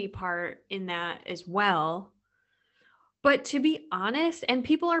sustainability part in that as well. But to be honest, and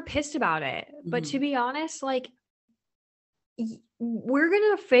people are pissed about it, but to Mm-hmm. be honest, like we're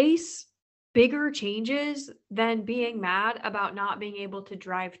going to face bigger changes than being mad about not being able to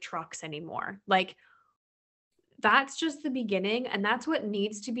drive trucks anymore. Like that's just the beginning, and that's what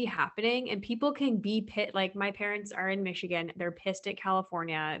needs to be happening, and people can be pit like my parents are in Michigan. They're pissed at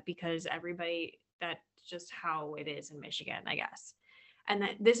California because everybody, that's just how it is in Michigan, I guess. And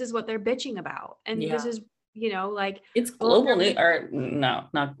that this is what they're bitching about. And this Yeah. is, you know, like, It's well, global they're news, bitching. or no,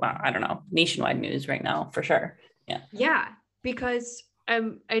 not, well, I don't know, nationwide news right now for sure. Yeah. Yeah, because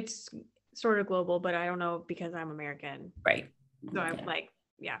it's sort of global, but I don't know because I'm American. Right. So I'm Yeah. like,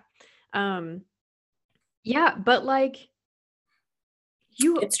 yeah. Um, yeah, but like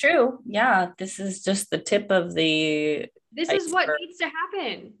you It's true. Yeah. This is just the tip of the this is what iceberg. needs to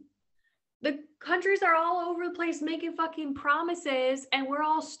happen. The countries are all over the place making fucking promises, and we're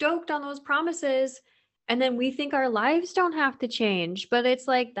all stoked on those promises, and then we think our lives don't have to change, but it's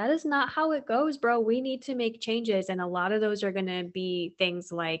like that is not how it goes, bro. We need to make changes, and a lot of those are going to be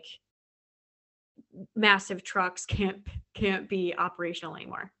things like massive trucks can't be operational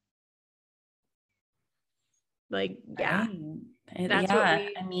anymore. Like yeah, Right. that's what Yeah.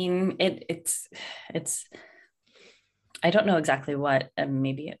 we I mean, it's, I don't know exactly what,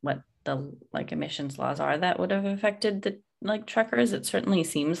 maybe what the like emissions laws are that would have affected the like truckers. It certainly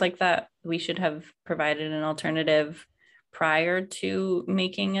seems like that we should have provided an alternative prior to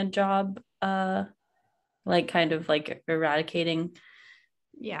making a job, like kind of like eradicating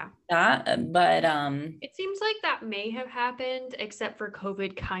Yeah. that, but It seems like that may have happened, except for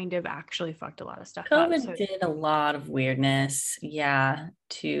COVID kind of actually fucked a lot of stuff up. COVID So did a lot of weirdness. Yeah,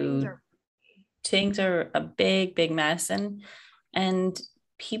 things to are, things are a big mess, and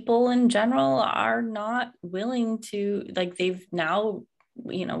people in general are not willing to, like, they've now,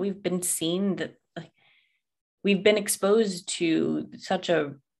 we've been seen that, like, we've been exposed to such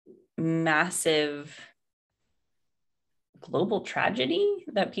a massive global tragedy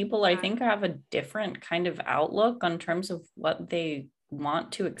that people, I think, have a different kind of outlook on terms of what they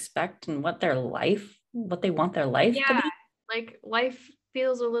want to expect and what they want their life to yeah, be. like life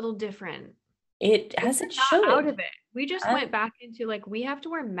feels a little different. It, Like, as we're it not out should. of it. We just Uh, went back into like, we have to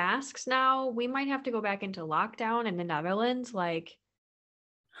wear masks now. We might have to go back into lockdown in the Netherlands. Like,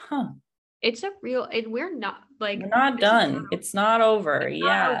 huh. it's a real, we're not We're like, not this is done. It's not over. it's not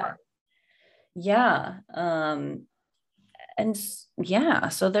Yeah. over. Yeah. And yeah,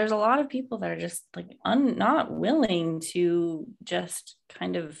 so there's a lot of people that are just like not willing to just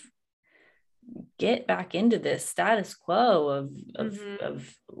kind of get back into this status quo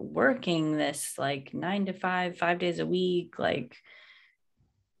of working this like 9 to 5, 5 days a week, like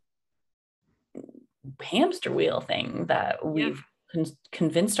hamster wheel thing that Yeah. we've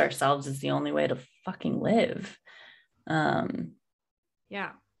convinced ourselves is the only way to fucking live. Um,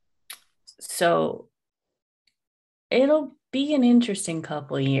 Yeah. so it'll be an interesting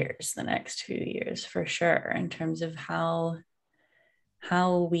couple years, the next few years for sure, in terms of how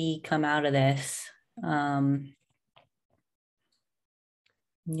we come out of this.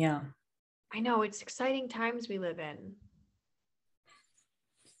 Yeah. I know it's exciting times we live in.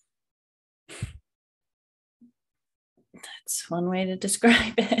 That's one way to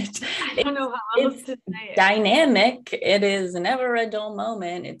describe it. I don't know how else It's to say it. dynamic. It is never a dull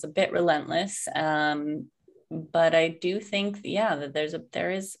moment. It's a bit relentless. But I do think, yeah, that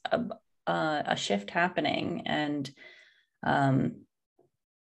there is a shift happening, and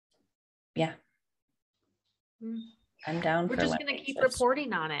yeah, Mm. I'm down We're for just when gonna things keep shift.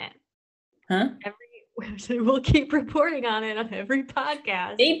 reporting on it. Huh? We'll keep reporting on it on every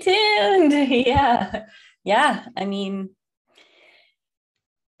podcast. Stay tuned. Yeah. Yeah. I mean,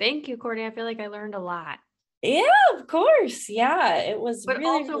 Thank you, Courtney. I feel like I learned a lot, yeah, of course. Yeah. It was but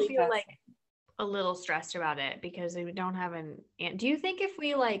really, also really feel like fascinating. a little stressed about it because we don't have do you think if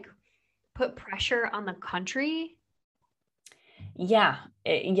we like put pressure on the country, Yeah,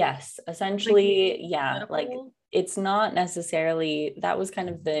 yes, like essentially, yeah, like political? it's not necessarily, that was kind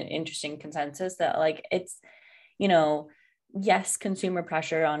of the interesting consensus that, like, it's, you know, yes, consumer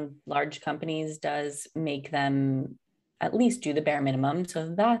pressure on large companies does make them at least do the bare minimum.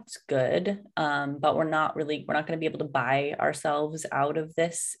 So that's good. But we're not going to be able to buy ourselves out of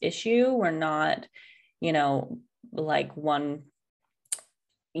this issue. We're not, you know, like one,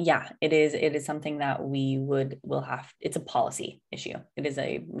 yeah, it is something that will have, it's a policy issue. It is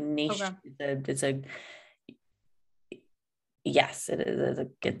a Okay. nation, it's a yes, it is,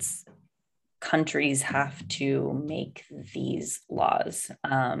 it's countries have to make these laws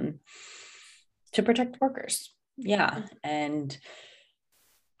to protect workers. Yeah. And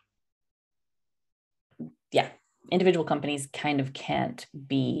yeah, individual companies kind of can't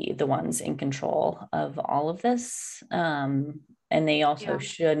be the ones in control of all of this. And they also Yeah.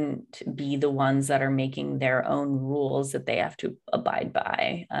 shouldn't be the ones that are making their own rules that they have to abide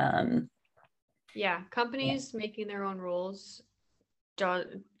by. Yeah, Yeah. companies making their own rules,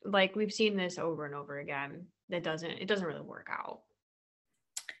 like we've seen this over and over again. It doesn't really work out.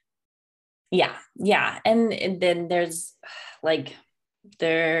 Yeah. Yeah. And then there's like,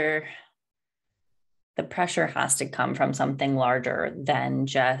 there, the pressure has to come from something larger than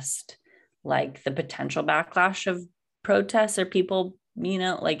just like the potential backlash of protests or people,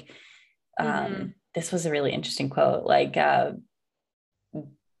 like this was a really interesting quote, like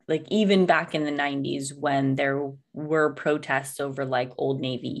even back in the 90s when there were protests over like Old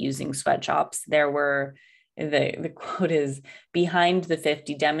Navy using sweatshops, there were, the quote is, behind the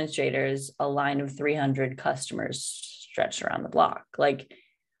 50 demonstrators a line of 300 customers stretched around the block. Like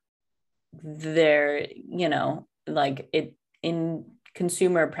there, like it, in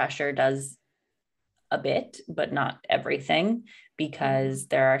consumer pressure does a bit but not everything, because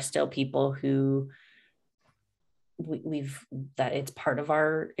there are still people who we've that it's part of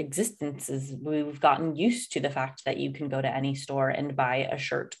our existence, is we've gotten used to the fact that you can go to any store and buy a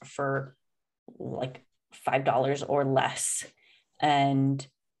shirt for like $5 or less. And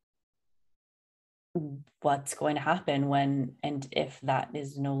what's going to happen when and if that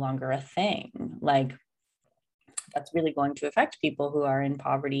is no longer a thing? Like, that's really going to affect people who are in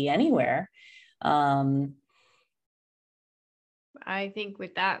poverty anywhere. um I think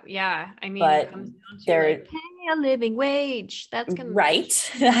with that, yeah. I mean, it But comes down to there, like pay a living wage. That's gonna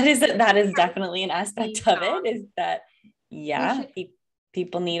right. That is definitely an theme aspect of it, song. is that, We yeah, should,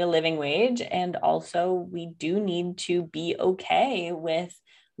 people need a living wage. And also we do need to be okay with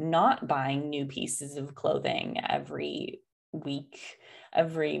not buying new pieces of clothing every week,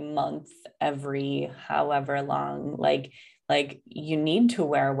 every month, every however long. Like you need to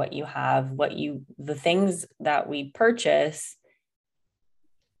wear what you have, the things that we purchase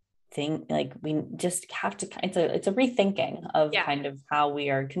thing. Like we just have to, it's a rethinking of yeah, kind of how we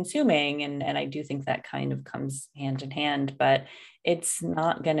are consuming, and I do think that kind of comes hand in hand, but it's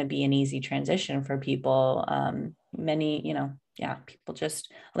not going to be an easy transition for people. Many, yeah, people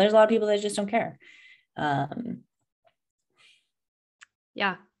just, there's a lot of people that just don't care. um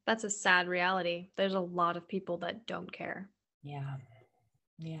yeah. That's a sad reality. There's a lot of people that don't care. yeah,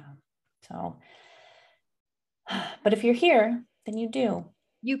 yeah. So but if you're here, then you do.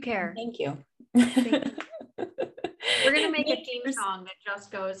 You And care. thank you. Thank you. We're gonna make a Thank theme you. song that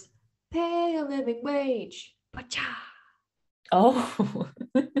just goes, pay a living wage. Pacha. Oh.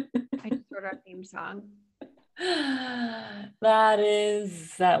 I just wrote our theme song.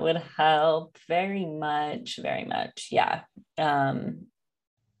 That would help very much, very much. Yeah.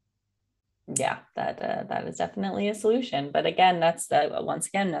 Yeah, that is definitely a solution. But again, that's once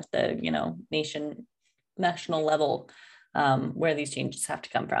again at the, national level, where these changes have to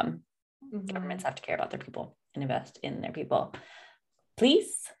come from. Governments have to care about their people and invest in their people.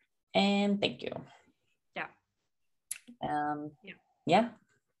 Please and thank you. Yeah. Yeah. Yeah.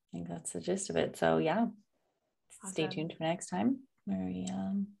 I think that's the gist of it. So yeah. Awesome. Stay tuned for next time where we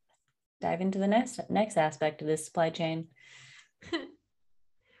dive into the next aspect of this supply chain.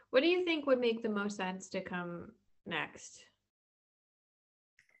 What do you think would make the most sense to come next?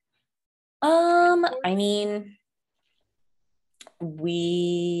 I mean,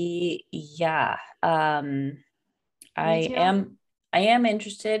 yeah. I Retail? am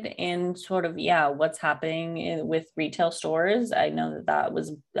interested in sort of, yeah, what's happening with retail stores. I know that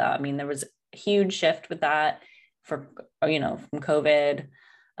was, I mean, there was a huge shift with that from COVID.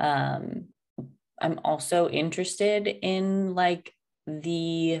 I'm also interested in like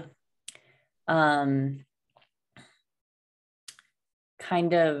the kind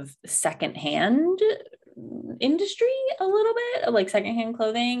of secondhand industry, a little bit of like secondhand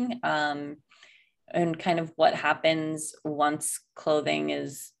clothing, and kind of what happens once clothing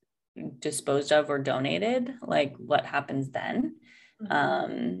is disposed of or donated, like what happens then.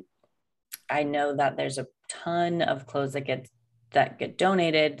 I know that there's a ton of clothes that get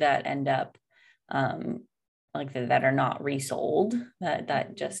donated that end up like that are not resold,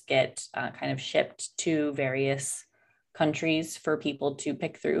 that just get kind of shipped to various countries for people to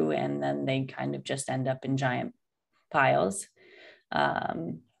pick through, and then they kind of just end up in giant piles.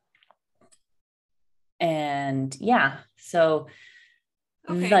 And yeah, so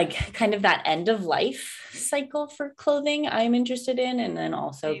like kind of that end of life cycle for clothing I'm interested in, and then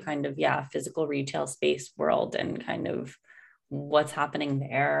also kind of, yeah, physical retail space world and kind of what's happening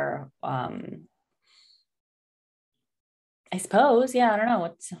there. I suppose, yeah, I don't know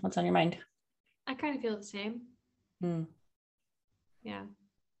what's on your mind. I kind of feel the same. Yeah,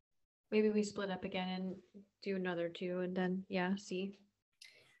 maybe we split up again and do another two, and then see.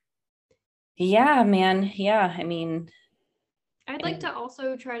 Yeah, man. Yeah, I mean, I'd like to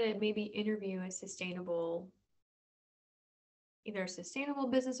also try to maybe interview either a sustainable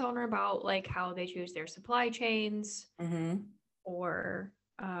business owner about like how they choose their supply chains, or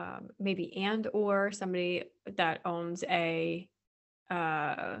maybe or somebody that owns a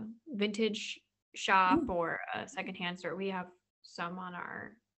vintage shop or a secondhand store. We have some on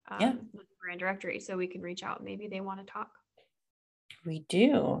our brand directory, so we can reach out. Maybe they want to talk. We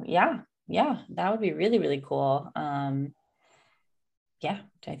do. Yeah, that would be really, really cool. Yeah,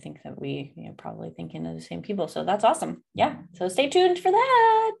 I think that we probably thinking of the same people, so that's awesome. Yeah, so stay tuned for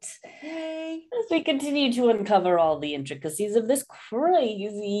that. Yay. As we continue to uncover all the intricacies of this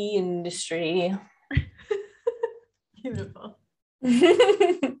crazy industry. Beautiful.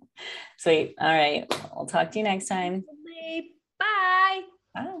 Sweet. All right, I'll talk to you next time. Bye.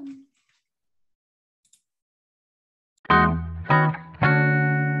 Bye.